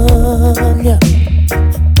Gideon, yeah.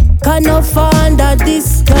 Cannot find a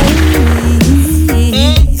disguise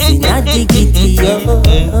in a Gideon.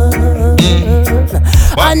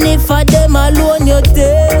 And if a them alone you're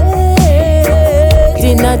dead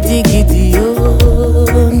in a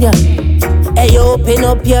Gideon, yeah. Hey, open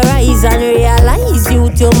up your eyes and realize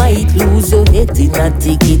you might lose your head in a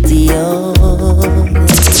Gideon.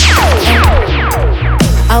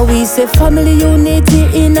 And we say family unity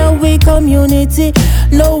in a way community.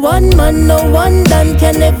 No one man, no one done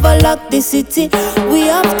can never lock the city. We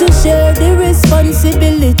have to share the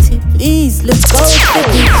responsibility. Please look out for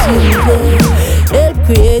the children. Help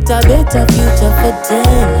create a better future for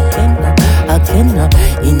them. I cannot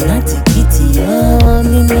in a Gideon,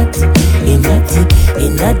 in a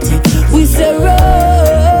we say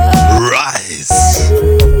rise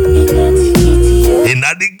in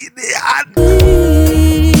a Gideon.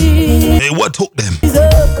 Hey, what took them? Me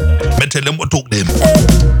tell them what took them.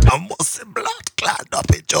 I must say blood clot up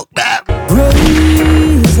and choke them.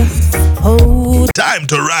 Time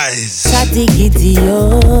to rise out of the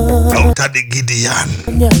Gideon.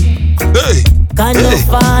 Hey. Can you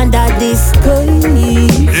find a disguise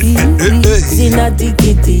in a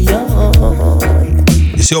Gideon?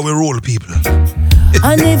 You see how we roll, people?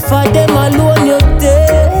 And if for them alone you're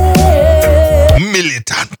dead.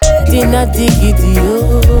 Militant. In a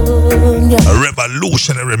Gideon. A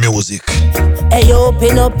revolutionary music. Hey,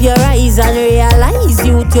 open up your eyes and realize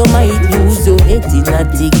you might lose your head in a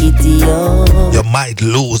Gideon. You might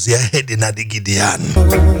lose your head in a Gideon.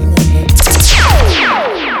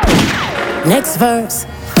 Next verse.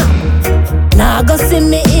 Now go see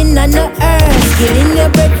me in on the earth, killing your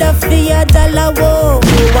brother for your dollar. Whoa,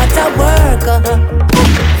 what a work.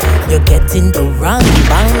 You're getting the wrong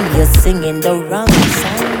bang, you're singing the wrong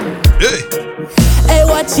song. Hey,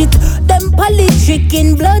 watch it, them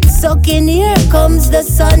politicking, blood sucking. Here comes the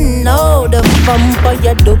sun, now the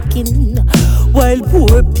vampire ducking. While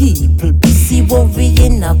poor people busy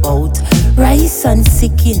worrying about rice and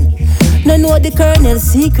sicking. No know the kernel's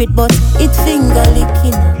secret, but it finger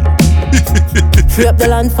licking. Free up the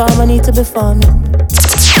land, farmer need to be farming.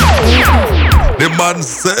 The man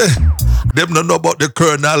say, them don't know about the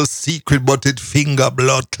kernel's secret, but it finger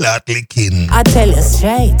blood clot licking. I tell you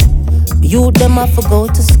straight, you them have to go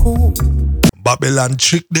to school. Babylon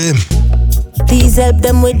trick them. Please help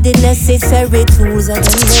them with the necessary tools and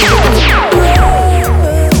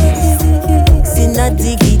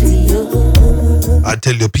I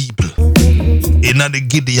tell you people, in the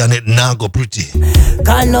Gideon it now go pretty.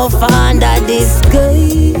 Can no find a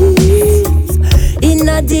disguise in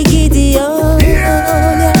a Gideon.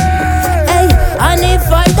 Hey, and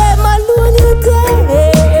if I them alone you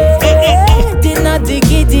dead in a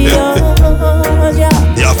Gideon.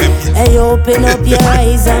 Hey, open up your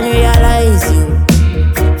eyes and realize you.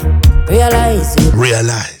 Realize. The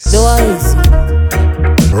wise.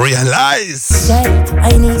 Realize. Right,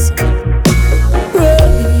 Inezi.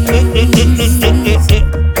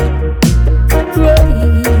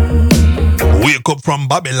 Wake up from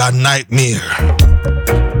Babylon nightmare.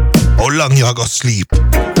 How long you gonna sleep?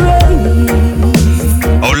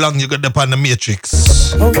 How long you gonna depend on the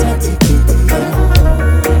matrix?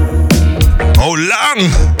 How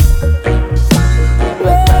long?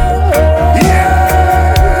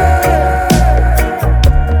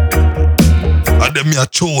 And them your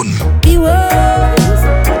tune.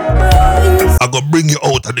 I go bring you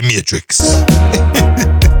out of the matrix.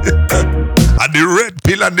 And the red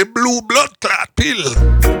pill and the blue blood clot pill.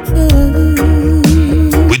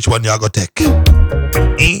 Which one you go take?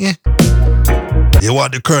 You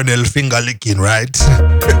want the kernel finger licking, right?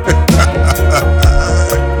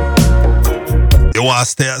 You You want to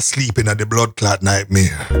stay asleep in the blood clot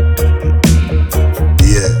nightmare.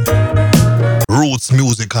 Yeah. Roots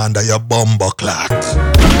music under your bumper clot.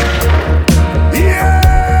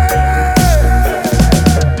 Yeah.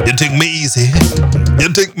 You think me easy?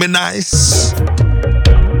 You think me nice?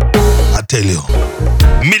 I tell you,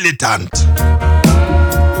 militant.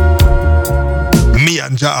 Me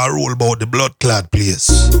and Jah roll about the blood clot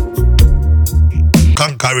place.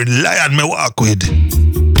 Conquering lion me walk with.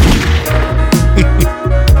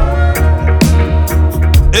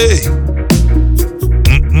 Hey.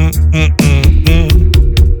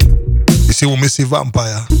 You see when we see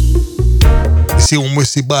vampire? You see when we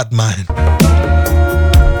see bad mind?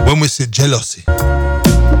 When we see jealousy?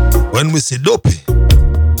 When we see dopey?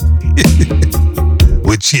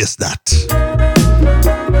 We chase that.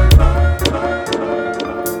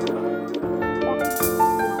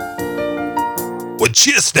 We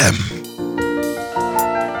chase them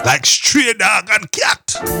like stray dog and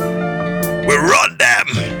cat. We run them.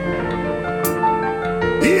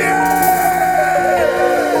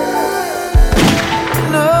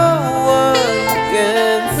 No one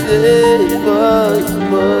can save us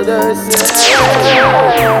but ourselves.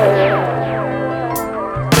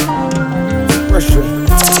 Pressure.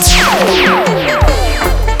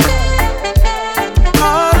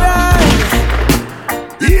 Alright.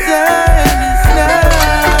 The time is now.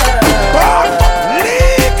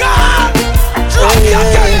 Legal.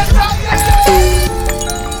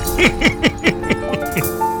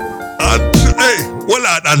 Hey, hold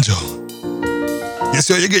on, Anjo. You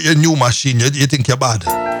see, you get your new machine, you think you're bad.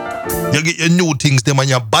 You get your new things, them and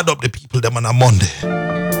you bad up the people, them on a Monday.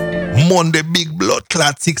 Monday, big blood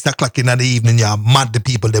clot, 6 o'clock in the evening, you mad the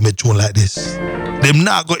people, them a tune like this. Them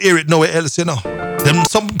not go hear it nowhere else, you know. Them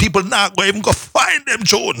some people not go even go find them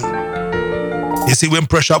tune. You see, when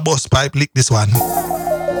pressure bus pipe lick this one,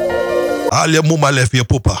 all your mama left your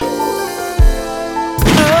papa.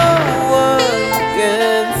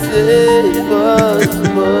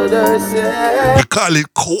 We call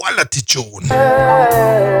it quality tune.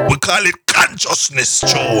 We call it consciousness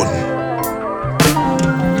tune.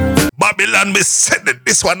 Babylon, we send it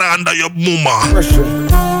this one under your mama.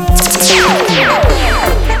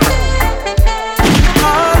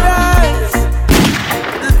 Alright,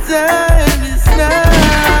 the time is now.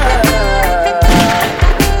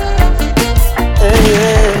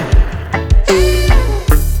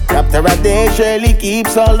 Chapter a day surely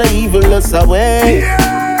keeps all the evilness away.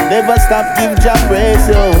 Never stop give Jah praise,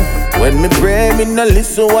 yo. When me pray, me no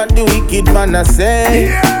listen what the wicked man a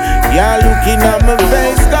say. Y'all looking at my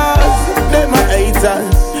face, cause them a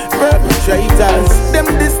haters, perpetrators. Them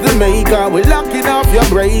this the maker, we locking off your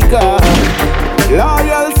breaker.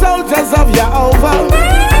 Loyal soldiers of Jehovah.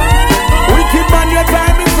 Wicked man, your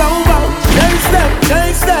time is over.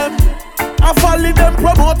 Chase them. I follow them,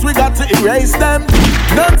 promote, we got to erase them.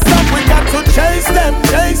 Non-stop, we got to chase them.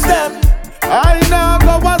 I now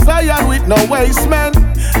go a Zion with no waste, man.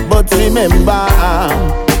 But remember,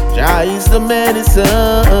 Jah is the medicine.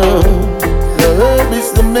 The herb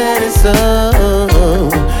is the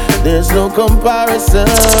medicine. There's no comparison.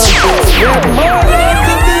 Get more love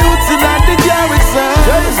to the youths in the garrison.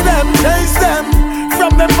 Chase them.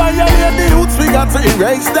 From them violate the youths, we got to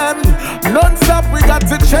erase them. Non-stop, we got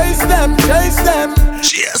to chase them.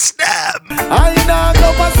 I now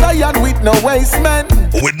go a Zion with no waste, man.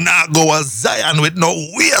 We not go a Zion with no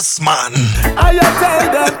waste, man. I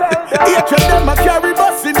tell them, each of them a carry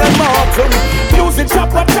bus in them autumn. Using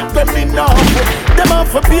chopper, chop them in off. Them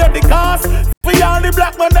have to pay the cost. For all the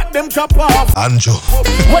black man that them chop off. Anjo,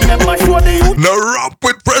 when them a show the youth, no ramp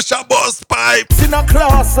with pressure bus pipes. in a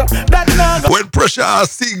class, that now go. When pressure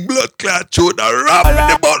sing blood clot through the ramp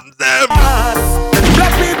the buttons them.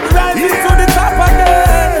 Black people rising to the top of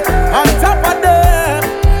them. On top of them,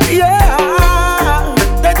 yeah.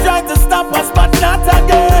 They try to stop us, but not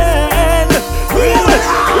again.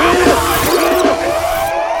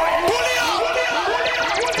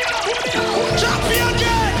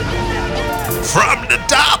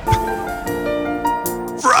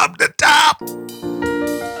 From the top.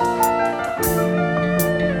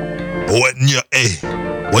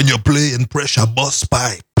 When you're playing pressure bus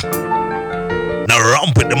pipe, now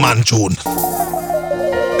ramp with the man tune.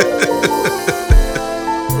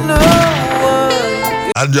 No one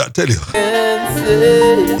And I tell you, can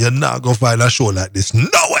say you're not gonna find a show like this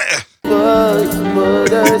nowhere.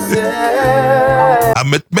 but ourselves.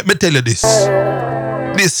 And me tell you this.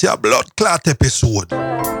 This your blood clot episode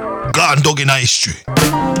gone dog in history.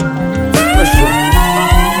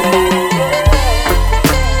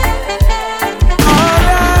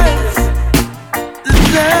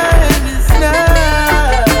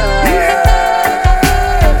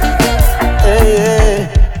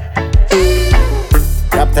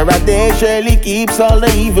 surely keeps all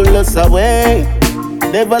the evilness away.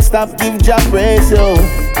 Never stop give Jah praise, yo.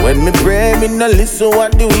 When me pray, me no listen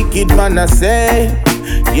what the wicked man a say.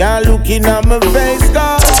 Yeah, looking at my face,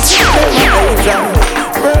 cause them haters,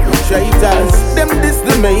 perpetrators. Them this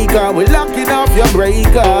the maker, we locking off your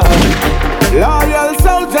breaker. Loyal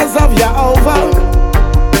soldiers of Jehovah.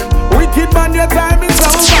 Wicked man, your time is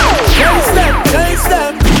over. Chase them, chase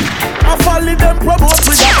them. I follow them, promote,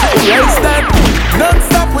 we got to erase them.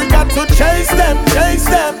 Non-stop, we got to chase them, chase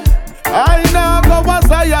them. I know go was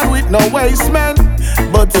Zion with no waste, man.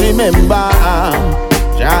 But remember,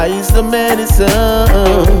 Jah is the medicine.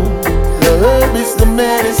 The herb is the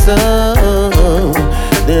medicine.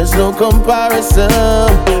 There's no comparison.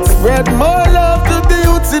 Spread more love to the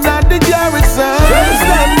youths in the garrison. Chase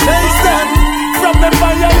them, chase them. From the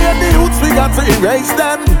fire here, the youths, we got to erase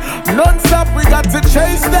them. Non-stop, we got to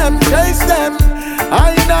chase them, chase them.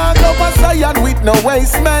 I know go was Zion with no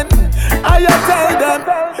waste, man. I tell them,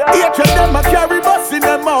 each of them a carry bus in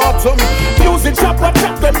them autumn. Music chop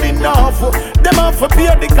them enough. Them have to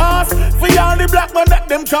pay the cost. For all the black man let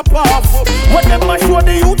them chop off. When them a show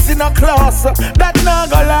the youths in a class, that not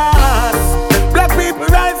go last. Black people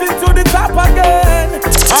rising to the top again.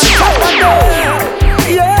 And top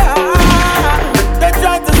again. Yeah. They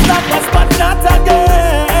try to stop us but not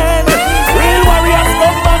again. Real warriors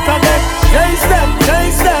come back again. Chase them,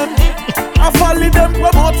 chase them. I follow them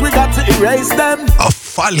promote, we got to erase them. A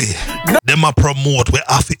folly, them a promote, we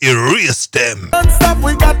have to erase them. Non-stop,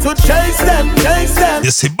 we got to chase them, chase them. You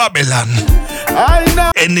see Babylon, I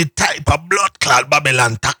know. any type of blood clot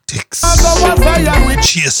Babylon tactics, we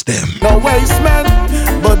chase them. No waste, man,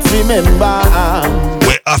 but remember,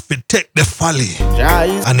 we have to take the folly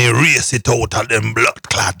and erase it out of them blood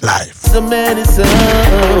clot life. The medicine,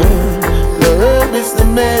 the herb is the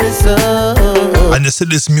medicine. And you see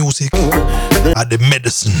this music are the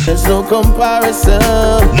medicine. There's no comparison.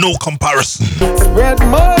 No comparison. Spread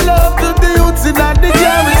more love to the youths in the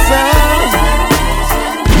garrison.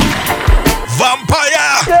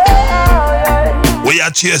 Vampire, we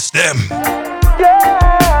are chase them.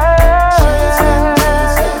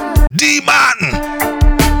 Demon,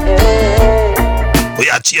 we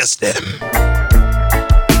are chase them.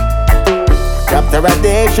 Chapter a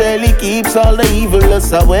day surely keeps all the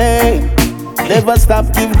evilness away. Never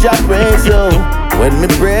stop give Jah praise, yo. When me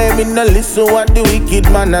pray, me no listen what the wicked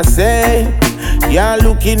man a say. Yeah,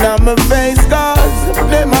 looking at my face, cause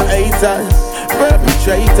them a haters,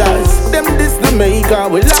 perpetrators. Them this the maker,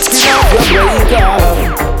 we locking off your breaker.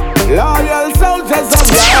 Loyal soldiers of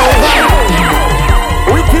Jehovah.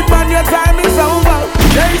 Wicked man, your time is over.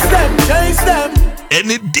 Chase them, chase them.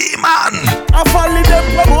 Any demon, I follow them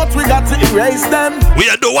promote, we got to erase them. we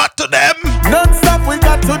are do what to them? Non-stop, we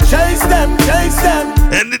got to chase them, chase them.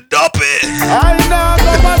 Any dopey, I know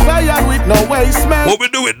go was Zion with no waste, man. what we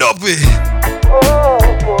do with dopey?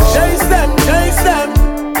 Chase them, chase them.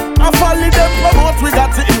 I follow them promote, we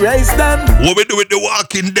got to erase them. What we do with the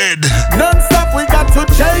walking dead? Non-stop, we got to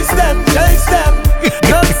chase them, chase them.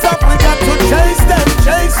 Non-stop, we got to chase them,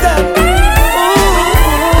 chase them.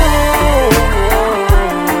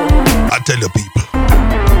 I tell you people,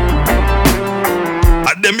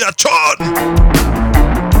 and them your chon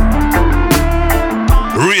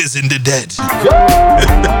raising the dead.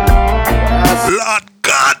 Lord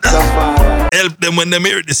God, help them when they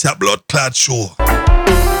hear this a blood clot show.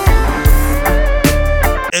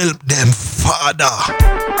 Help them, Father.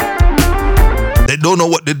 They don't know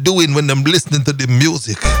what they're doing when they're listening to the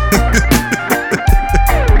music.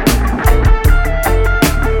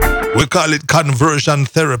 We call it conversion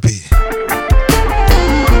therapy.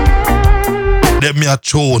 Them your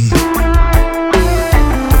tune.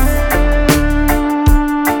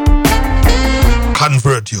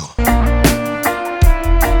 Convert you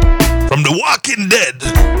from the walking dead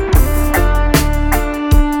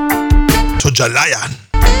to the lion.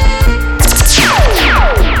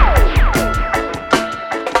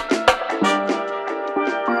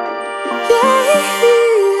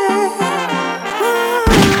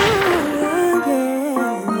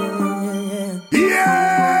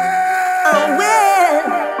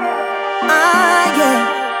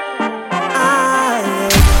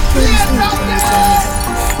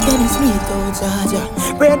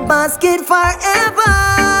 Red basket forever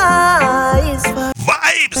is for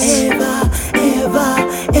Vibes. ever, ever,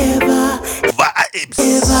 ever, Vibes.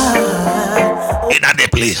 ever. In a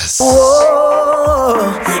place. Oh,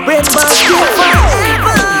 red basket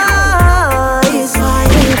forever is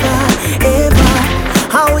forever, ever.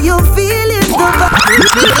 How you feeling?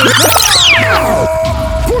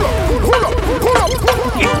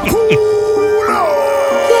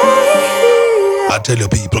 I tell you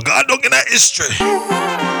people, God don't dog in a history.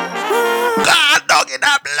 God dog in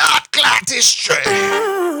a blood clot history.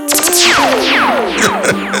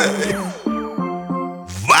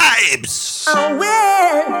 Vibes. Oh,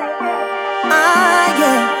 well.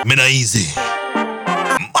 Yeah. Me not easy.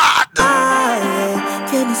 Mad. Yeah.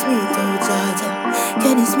 Kenny Smith, oh, Jaja.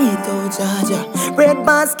 Kenny Smith, oh, Jaja. Red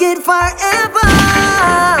basket forever.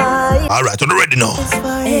 Alright, I'm ready now. It's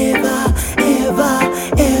forever, ever,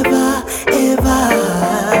 ever, ever.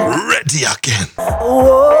 Ready again.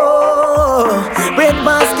 Oh, red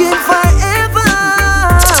basket forever.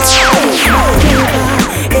 Forever,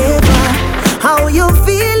 ever. How you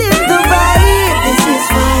feeling the vibe? This is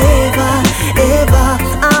forever, ever.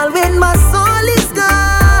 All when my soul is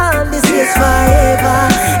gone. This is forever,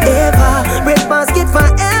 ever. Red basket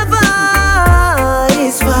forever.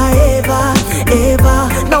 It's forever, ever.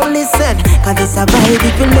 Now listen, cause this a vibe,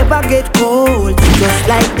 it will never get cold. Just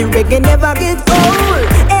like the reggae never get old.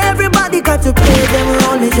 Everybody got to play them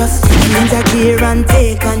role. Me just change a gear and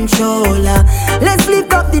take control. Let's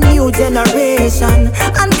lift up the new generation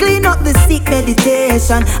and clean up the sick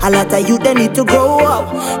meditation. A lot of you, they need to grow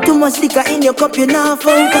up. Too much liquor in your cup, you not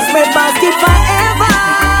focus. Red basket forever.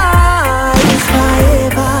 It's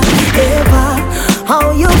forever, ever.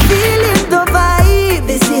 How you feeling the vibe?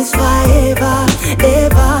 This is forever,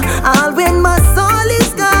 ever. All when my soul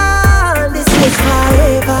is gone. This is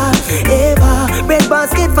forever, ever. Red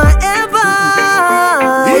basket forever.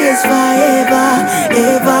 It's forever,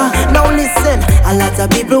 ever. Now listen, a lot of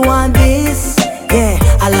people want this. Yeah,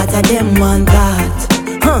 a lot of them want that.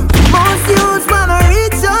 Most youths wanna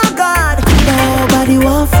reach your God. Nobody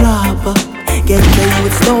want flop. Get the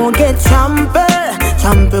youths, don't get trampled.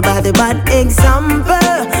 Trampled by the bad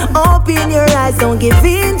example. Open your eyes, don't give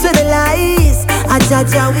in to the lies. I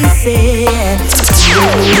judge how we say.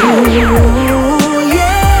 Ooh,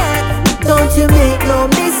 yeah. Don't you make no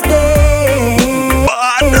mistake.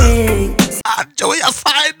 Anjo, where you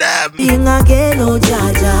find them? Being again, oh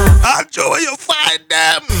Jaja. Anjo, where you find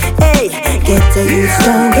them? Hey, get the youth,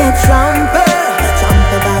 don't get trampled.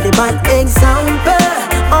 Trampled by the bad example.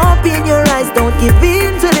 Open your eyes, don't give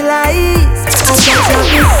in to the lies. I can't help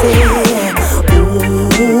me say, ooh,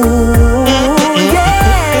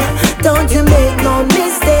 yeah. Don't you make no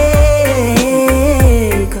mistake.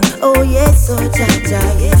 Oh yes, oh Jaja,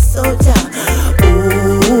 yes, oh Jaja.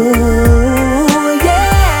 Ooh,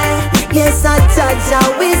 yeah. Yes, I Jaja,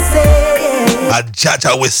 we say. A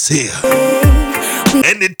Jaja we say.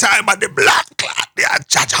 Anytime at the black clock, the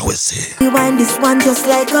Jaja we say. Rewind this one just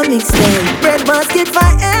like a mixtape. Red basket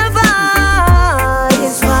forever.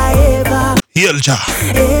 It's forever. Heal Jah.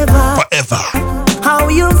 Ever. Forever. How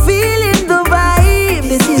you feeling the vibe?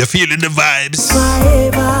 This is You feeling the vibes?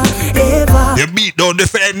 forever, ever. You beat down the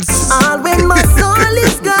fence. All when my soul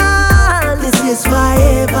is gone. This is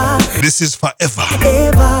forever, This is forever.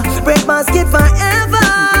 ever. Red basket forever.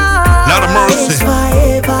 Lord of mercy. It's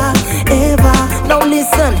forever, ever. Now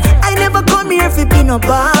listen, I never come here if be no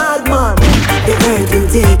bad man. The earth will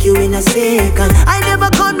take you in a second. I never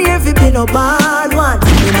come here if be no bad one.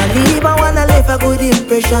 When I leave, I wanna leave a good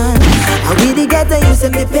impression. I really get to use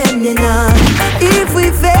me pending on. If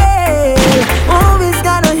we fail, always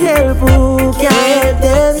gotta help who can help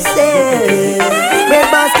themselves. Red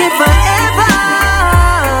basket forever.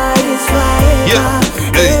 It's forever, Yeah.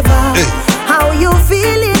 Hey, ever. hey. How you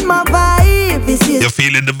feeling my vibe? This is You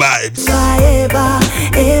feeling the vibes? forever,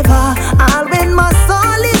 ever. All when my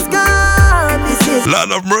soul is gone. This is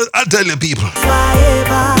Lord of mercy, I tell you people.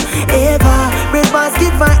 forever, ever. Red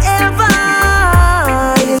basket forever.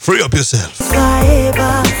 It's Free up yourself.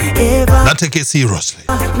 forever, ever. Not take it seriously.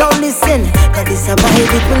 Now listen, cause this a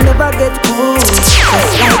vibe, it will never get cold.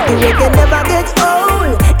 Just like the reggae never get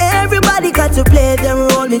old. Everybody got to play them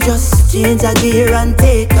role. Me just change a gear and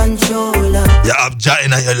take control. You have Jah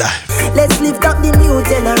in your life. Let's lift up the new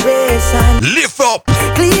generation. Lift up.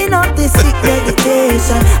 Clean up the sick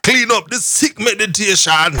meditation. Clean up the sick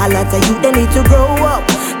meditation. A lot of you, they need to grow up.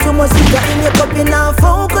 Too much liquor in your cup, you now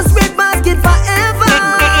focus. Red basket forever.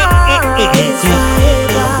 It's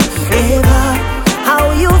forever, ever.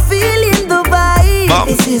 How you feeling the vibe?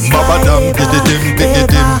 This is forever,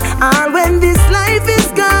 ever. And when this life is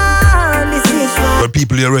gone, this is When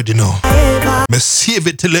people you already know. forever, Me save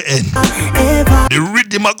it till the end. ever. The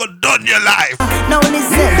rhythm I go done your life. Now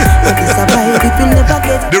listen, but this a vibe, it will never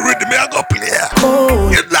get The rhythm I go play.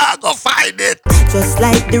 old. You not go find it. Just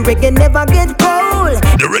like the reggae never get cold.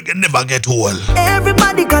 The reggae never get old.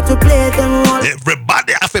 Everybody got to play them role. Everybody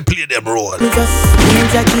they have to play them role. We just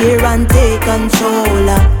change a gear and take control.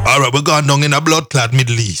 Alright, we're going down in a blood clot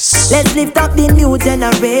Middle East. Let's lift up the new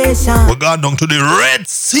generation. We're going down to the Red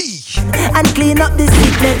Sea. And clean up the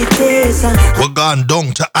sick meditation. We're going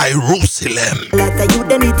down to Jerusalem. Like a youth,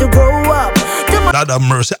 they need to grow up. Lord have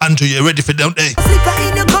mercy. Andrew, you ready for them? Hey.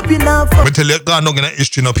 In your cup, you know, We tell you, God down in a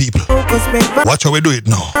history, no people. Watch how we do it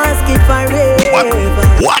now. Ask it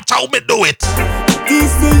forever. Watch how we do it.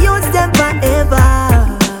 This the youth them forever.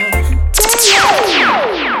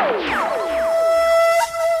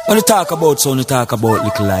 When you talk about sound, you talk about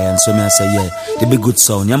Little Lion. So me I say, yeah, the big good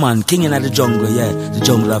sound. Yeah, man, king in the jungle, yeah, the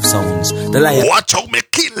jungle of sounds. The lion. Watch how me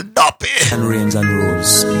kill Duppy. And rains and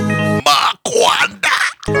rules. Mark Wanda.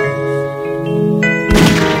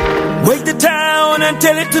 Wake the town and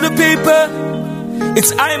tell it to the people.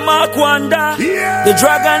 It's I, Mark Wanda, the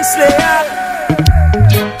dragon slayer.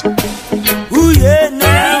 Ooh, yeah,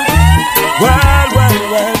 now. Well.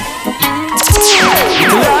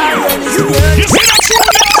 The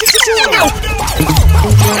lion is here.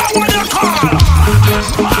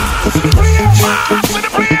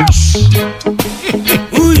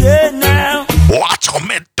 Ooh, yeah, now. Watch how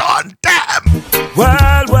me done them. Well.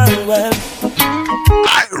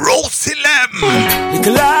 Jerusalem. The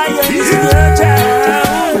lion is here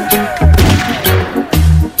town.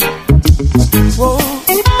 Whoa.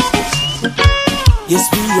 Yes,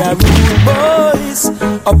 we are rude boys,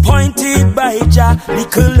 appointed by Jah.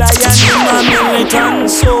 Little lion in a militant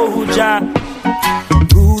soldier.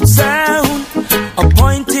 Rude sound,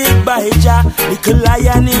 appointed by Jah. Little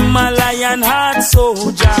lion in my lion heart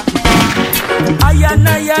soldier.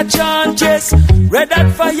 I chant, yes, red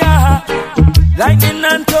hot fire. Lightning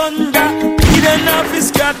and thunder, hidden of his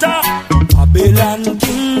scatter. Babylon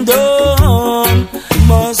kingdom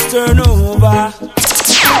must turn over.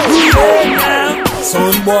 Yeah,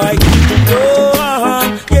 son boy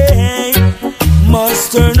kingdom, yeah,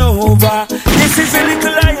 must turn over. This is a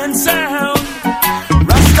Little Lion sound.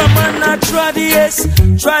 Rastaman a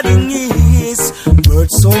treading east. Bird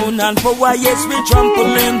sound and power, yes, we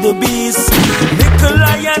trample in the beast. Little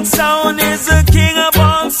Lion sound is the king of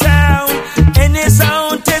all sound. Any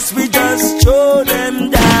sound test, we just throw them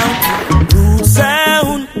down. Root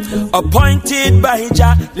sound, appointed by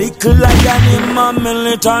Jah. Little Lion in my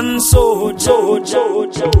militant soldier.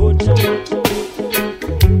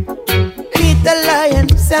 Little Lion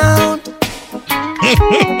sound.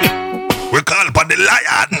 We call upon the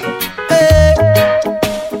lion.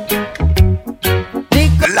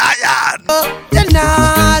 Lion.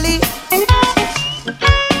 Denali.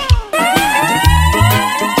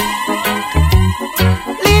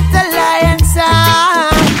 Little Lion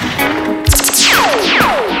sound.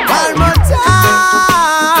 One more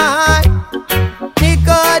time.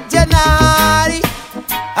 Nico Denali.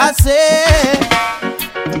 I say,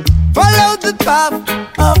 follow the path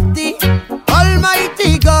of the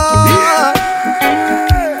Almighty God.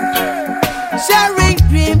 Sharing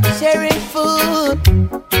dreams, sharing food,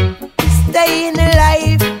 staying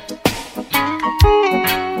alive.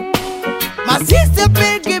 My sister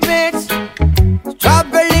pilgrimage,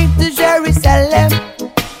 traveling to Jerusalem.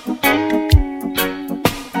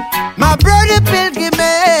 My brother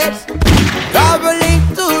pilgrimage, traveling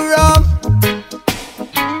to Rome.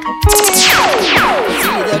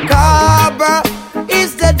 See the Kaaba is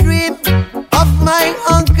the dream of my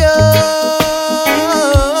uncle.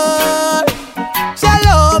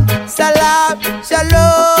 Shalom, salam,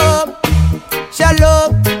 shalom.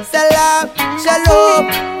 Shalom, salam, shalom.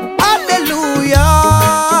 Hallelujah.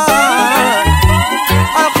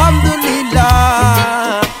 Alhamdulillah.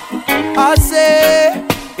 I say,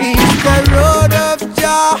 it's the road of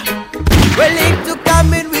Jah. Willing to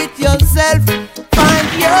come in with yourself. Find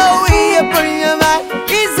your way upon your mind.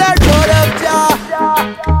 It's the road of Jah.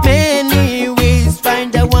 Many ways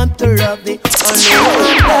find the one to love the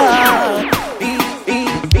only one God.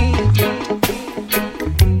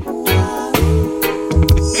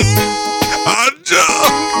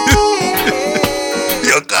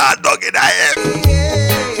 You got dog in him.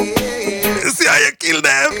 You see how you kill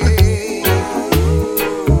them?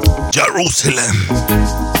 Jerusalem.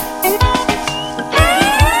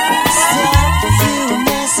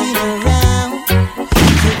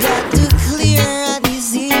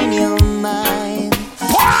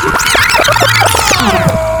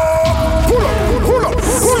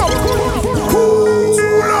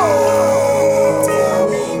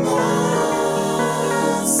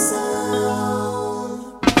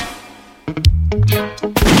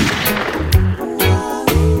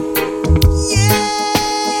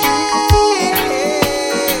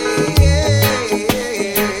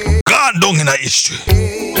 Gone down in a history.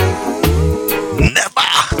 Never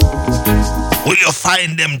you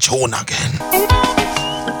find them tune again? Stop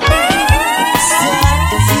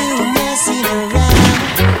you messing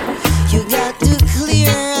around. You got to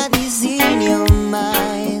clear what is in your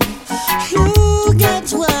mind. You got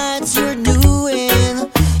what you're doing.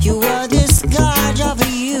 You are the scourge of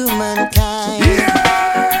humankind.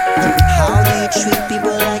 How do you treat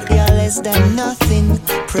people like they are less than nothing?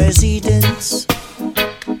 Presidents.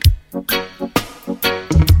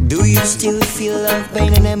 Do you still feel love,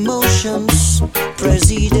 pain and emotions?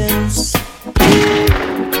 Presidents.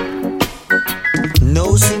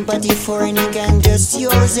 No sympathy for any kind, just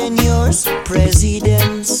yours and yours.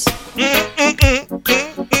 Presidents.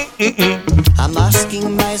 I'm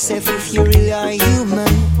asking myself if you really are human.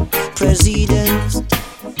 Presidents.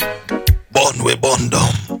 Born we born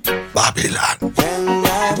down, Babylon. And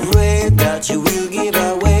I pray that you will give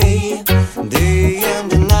away day and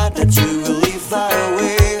the night, that you will live far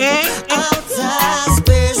away. Outside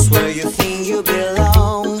space where you think you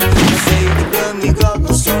belong. Say the dumb you got,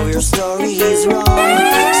 no, so your story is wrong.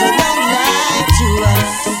 So don't lie to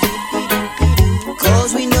us,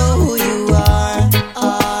 'cause we know who you are.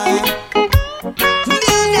 Do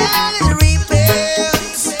not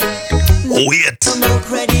repent. Wait. No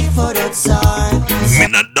credit for the Tsar. Me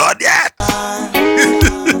not done yet.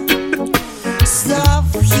 Stop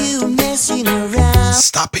you messing around.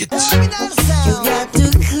 Stop it. You got to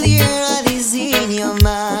clear what is in your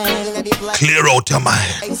mind. Clear out your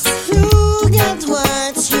mind. You got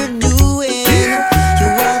what you're doing. You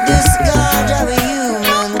are the scourge of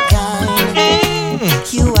humankind.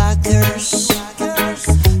 You are cursed.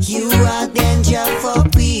 You are danger for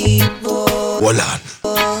people. Hold on.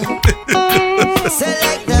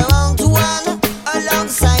 Select the wrong one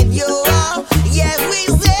alongside you. Yes, we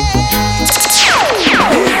say.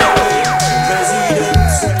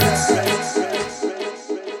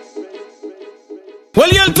 Well,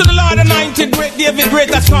 yield to the Lord anointed, great David,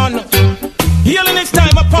 greater son. Healing is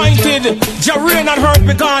time appointed, Jah reign and hurt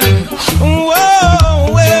begun.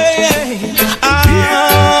 Whoa, way,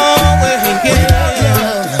 ah, way,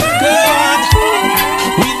 yeah. God,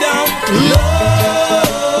 without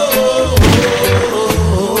love,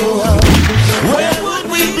 where would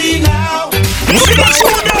we be now?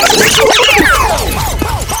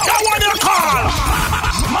 That one you call.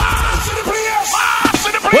 March to the place. March to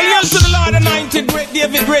the place. Well, yield to the Lord anointed, great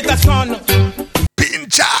David, greater son.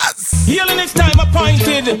 Pinchas. Healing is time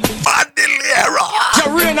appointed, Bandolero. Jah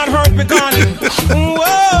reign and hurt begun.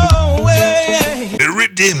 Whoa, way, The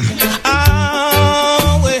rhythm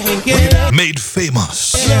ah, way, yeah. made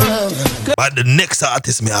famous by the next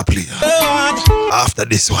artist me I play God, after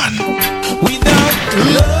this one. without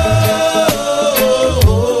love,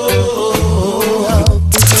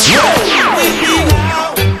 where would we be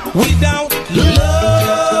now? Without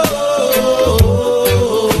love,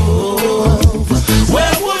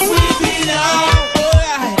 where would we be now? Oh,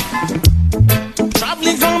 yeah.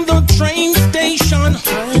 Traveling from the train station,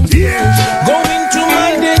 going to my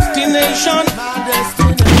destination.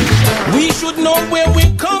 We should know where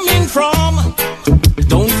we're coming from.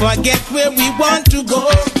 Don't forget where we want to go.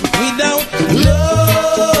 Without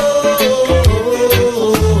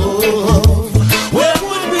love, where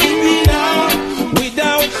would we be now?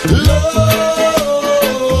 Without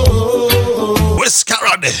love, Where's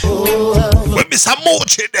Carade? Where Miss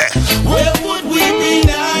Amoche there? where would we be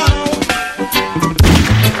now?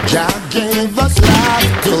 Jah gave us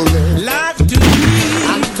life to live Life to live,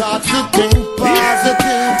 and taught to think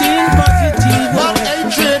positive. think positive. But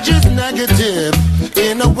hatred is negative.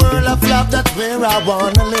 In a world of love, that's where I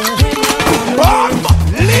wanna live.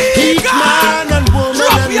 Each man and woman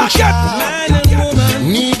and child Man and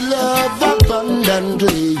woman, need love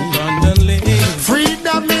abundantly. abundantly.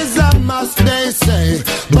 Freedom is a must, they say,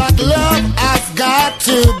 but love has got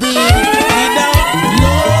to be. Without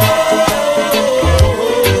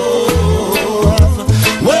love,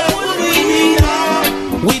 where would we be now?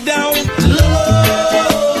 Without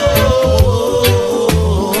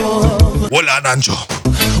love, Hold on, Anjo.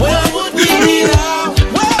 where would we be now?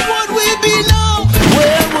 Where would we be now?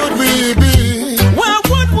 Where would we be? Where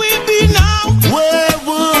would we be now? Where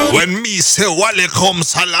would When me say Walaikum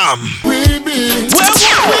Salam. we be? Where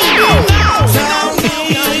would we be now? Now.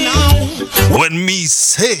 When me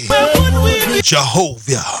say Where would we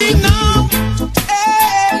Jehovah. be now?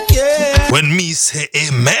 Hey, yeah. When me say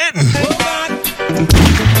Amen. Oh, God.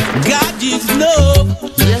 God is love.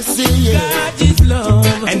 Yes, he is. God is love.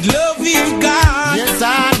 And love is God. Yes,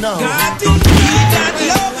 I know. God is he that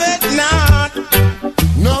loveth not.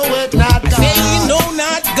 No, it not God. Say no,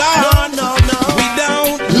 not God. No, no.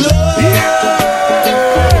 Without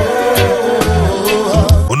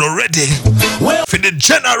love. Uno ready Well, for the The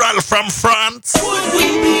general from France. Would we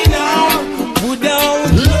be now without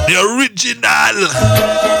love? The original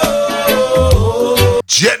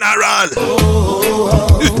general.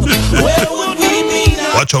 Where would we be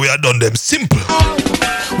now? Watch how we have done them simple.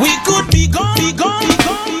 We could be gone, be gone, be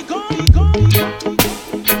gone, be gone, be gone.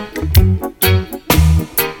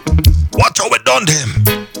 Watch how we done them.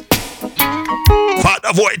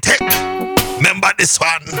 Father Voitech, remember this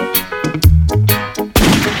one.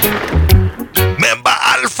 Remember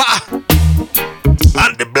Alpha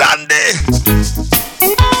and the Blondie.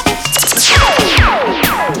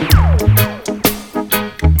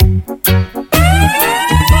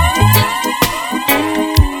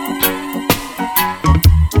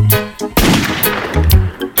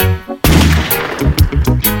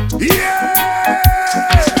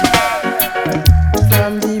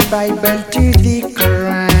 From the Bible to the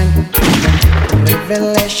Quran,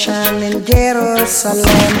 Revelation in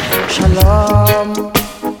Jerusalem, Shalom.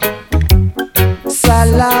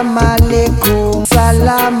 Salam alaikum,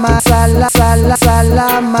 salam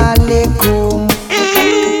alaikum.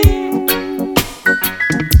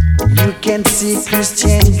 You can see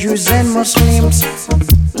Christian, Jews and Muslims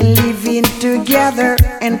living together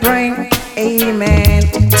and praying, amen.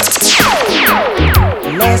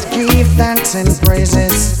 Let's give thanks and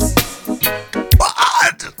praises.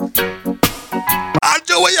 Bad. And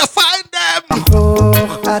where you find them?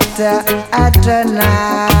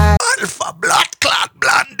 Adonai. Alpha Blood Clot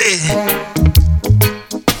Blondie.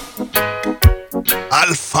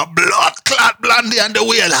 Alpha Blood Clot Blondie and the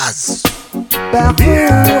Whalers.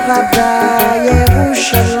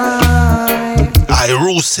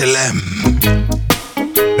 Jerusalem.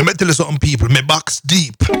 Let me tell you something, people. My box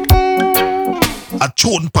deep. A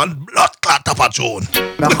tune pan blood clot of a tune.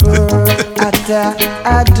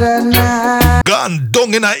 Gone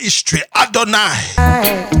down in a history. Adonai.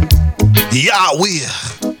 Yahweh.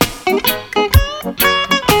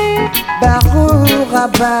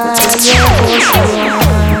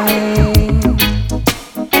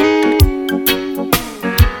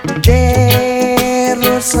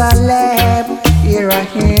 Jerusalem, here I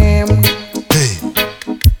am. Hey.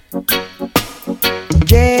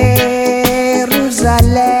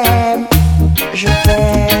 Jerusalem, je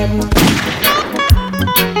t'aime.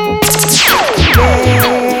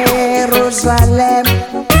 Jerusalem,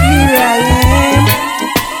 here I am.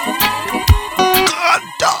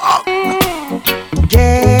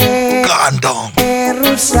 Gone down.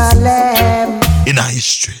 Jerusalem, In a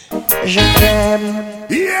history. je t'aime.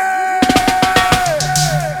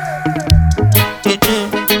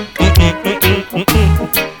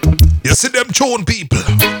 You see them tune, people.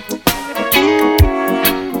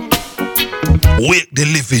 Wake the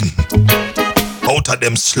living out of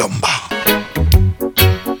them slumber.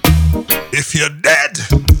 If you're dead,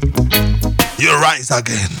 you rise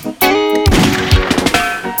again.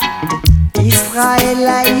 Israel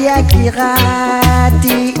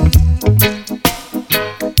Yakirati.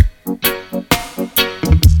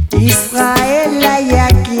 Israel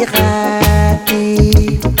Yakirati.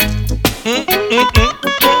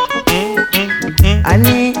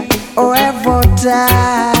 Ani Oevota.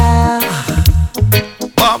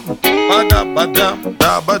 Bam, badam, badam,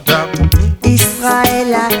 badam.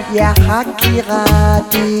 Israel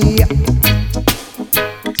Yakirati.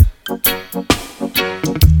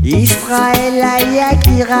 Israel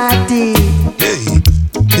Yakirati. Hey,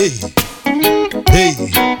 hey, hey.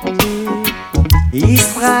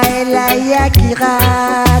 Israel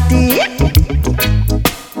Yakirati.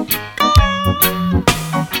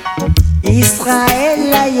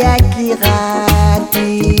 Israel Yakirati.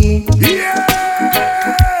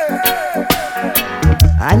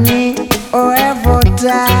 Ani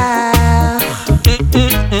Oevota.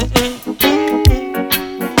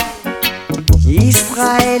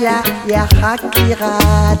 Israel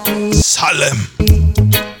Yakirati. Salem.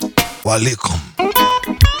 Walaikum.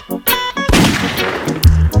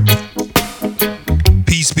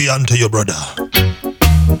 Peace be unto your brother.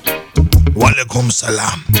 Walaikum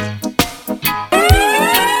salam.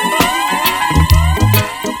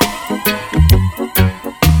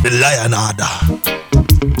 The lion order.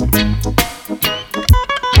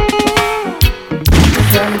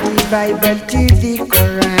 From the Bible to the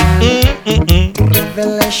Quran,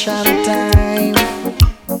 Revelation time.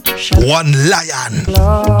 One lion,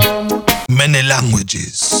 Shalom, many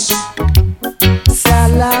languages.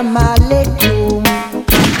 salam alaikum.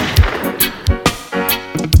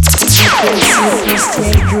 You can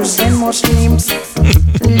see Christian, Jews and Muslims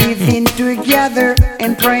living together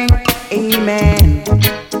and praying, amen.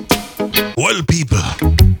 Well, people,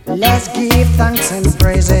 Let's give thanks and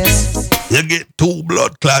praises. you You get 2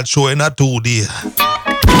 blood clot show in a 2 day.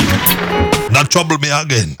 Not trouble me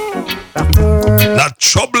again. Not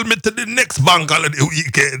trouble me to the next bank holiday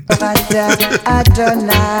weekend.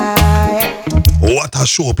 What a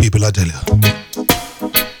show, people, I tell you.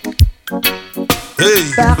 Hey,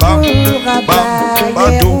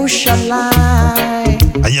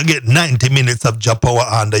 and you get 90 minutes of job power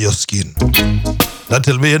under your skin. Not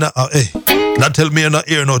tell me you're not, not tell me you're not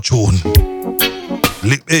hear no tune.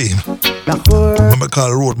 Hey, I'm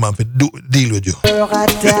call Roadman to deal with you.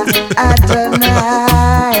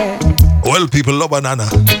 Well, people love banana.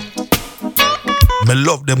 Me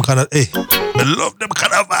love them kind of, me love them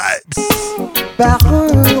kind of vibes.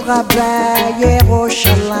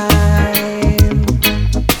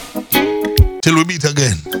 Till we meet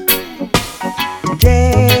again.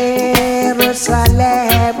 Jerusalem,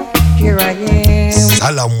 here I am.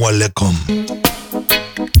 Salam alaikum.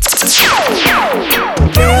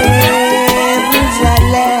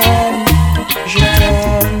 Jerusalem, je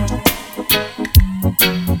t'aime.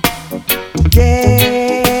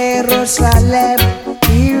 Jerusalem,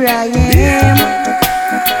 here I am.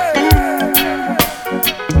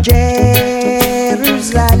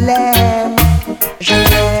 Jerusalem, je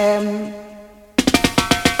t'aime.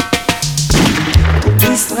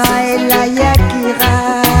 Israël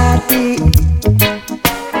Yakirati,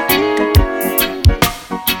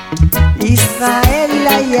 Israël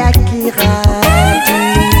Yakirati,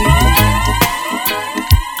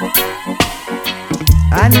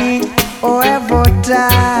 Ani Oevota.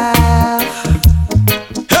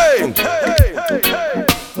 Hey,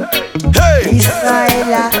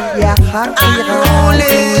 Israël Yakirati,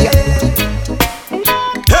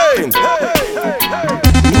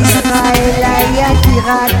 Israël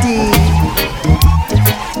Yakirati,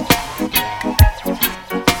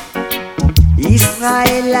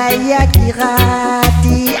 Israël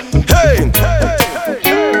Yakirati,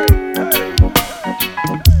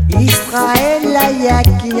 Israël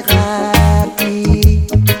Yakirati,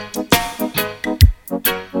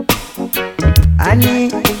 Ani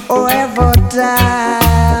Oevota.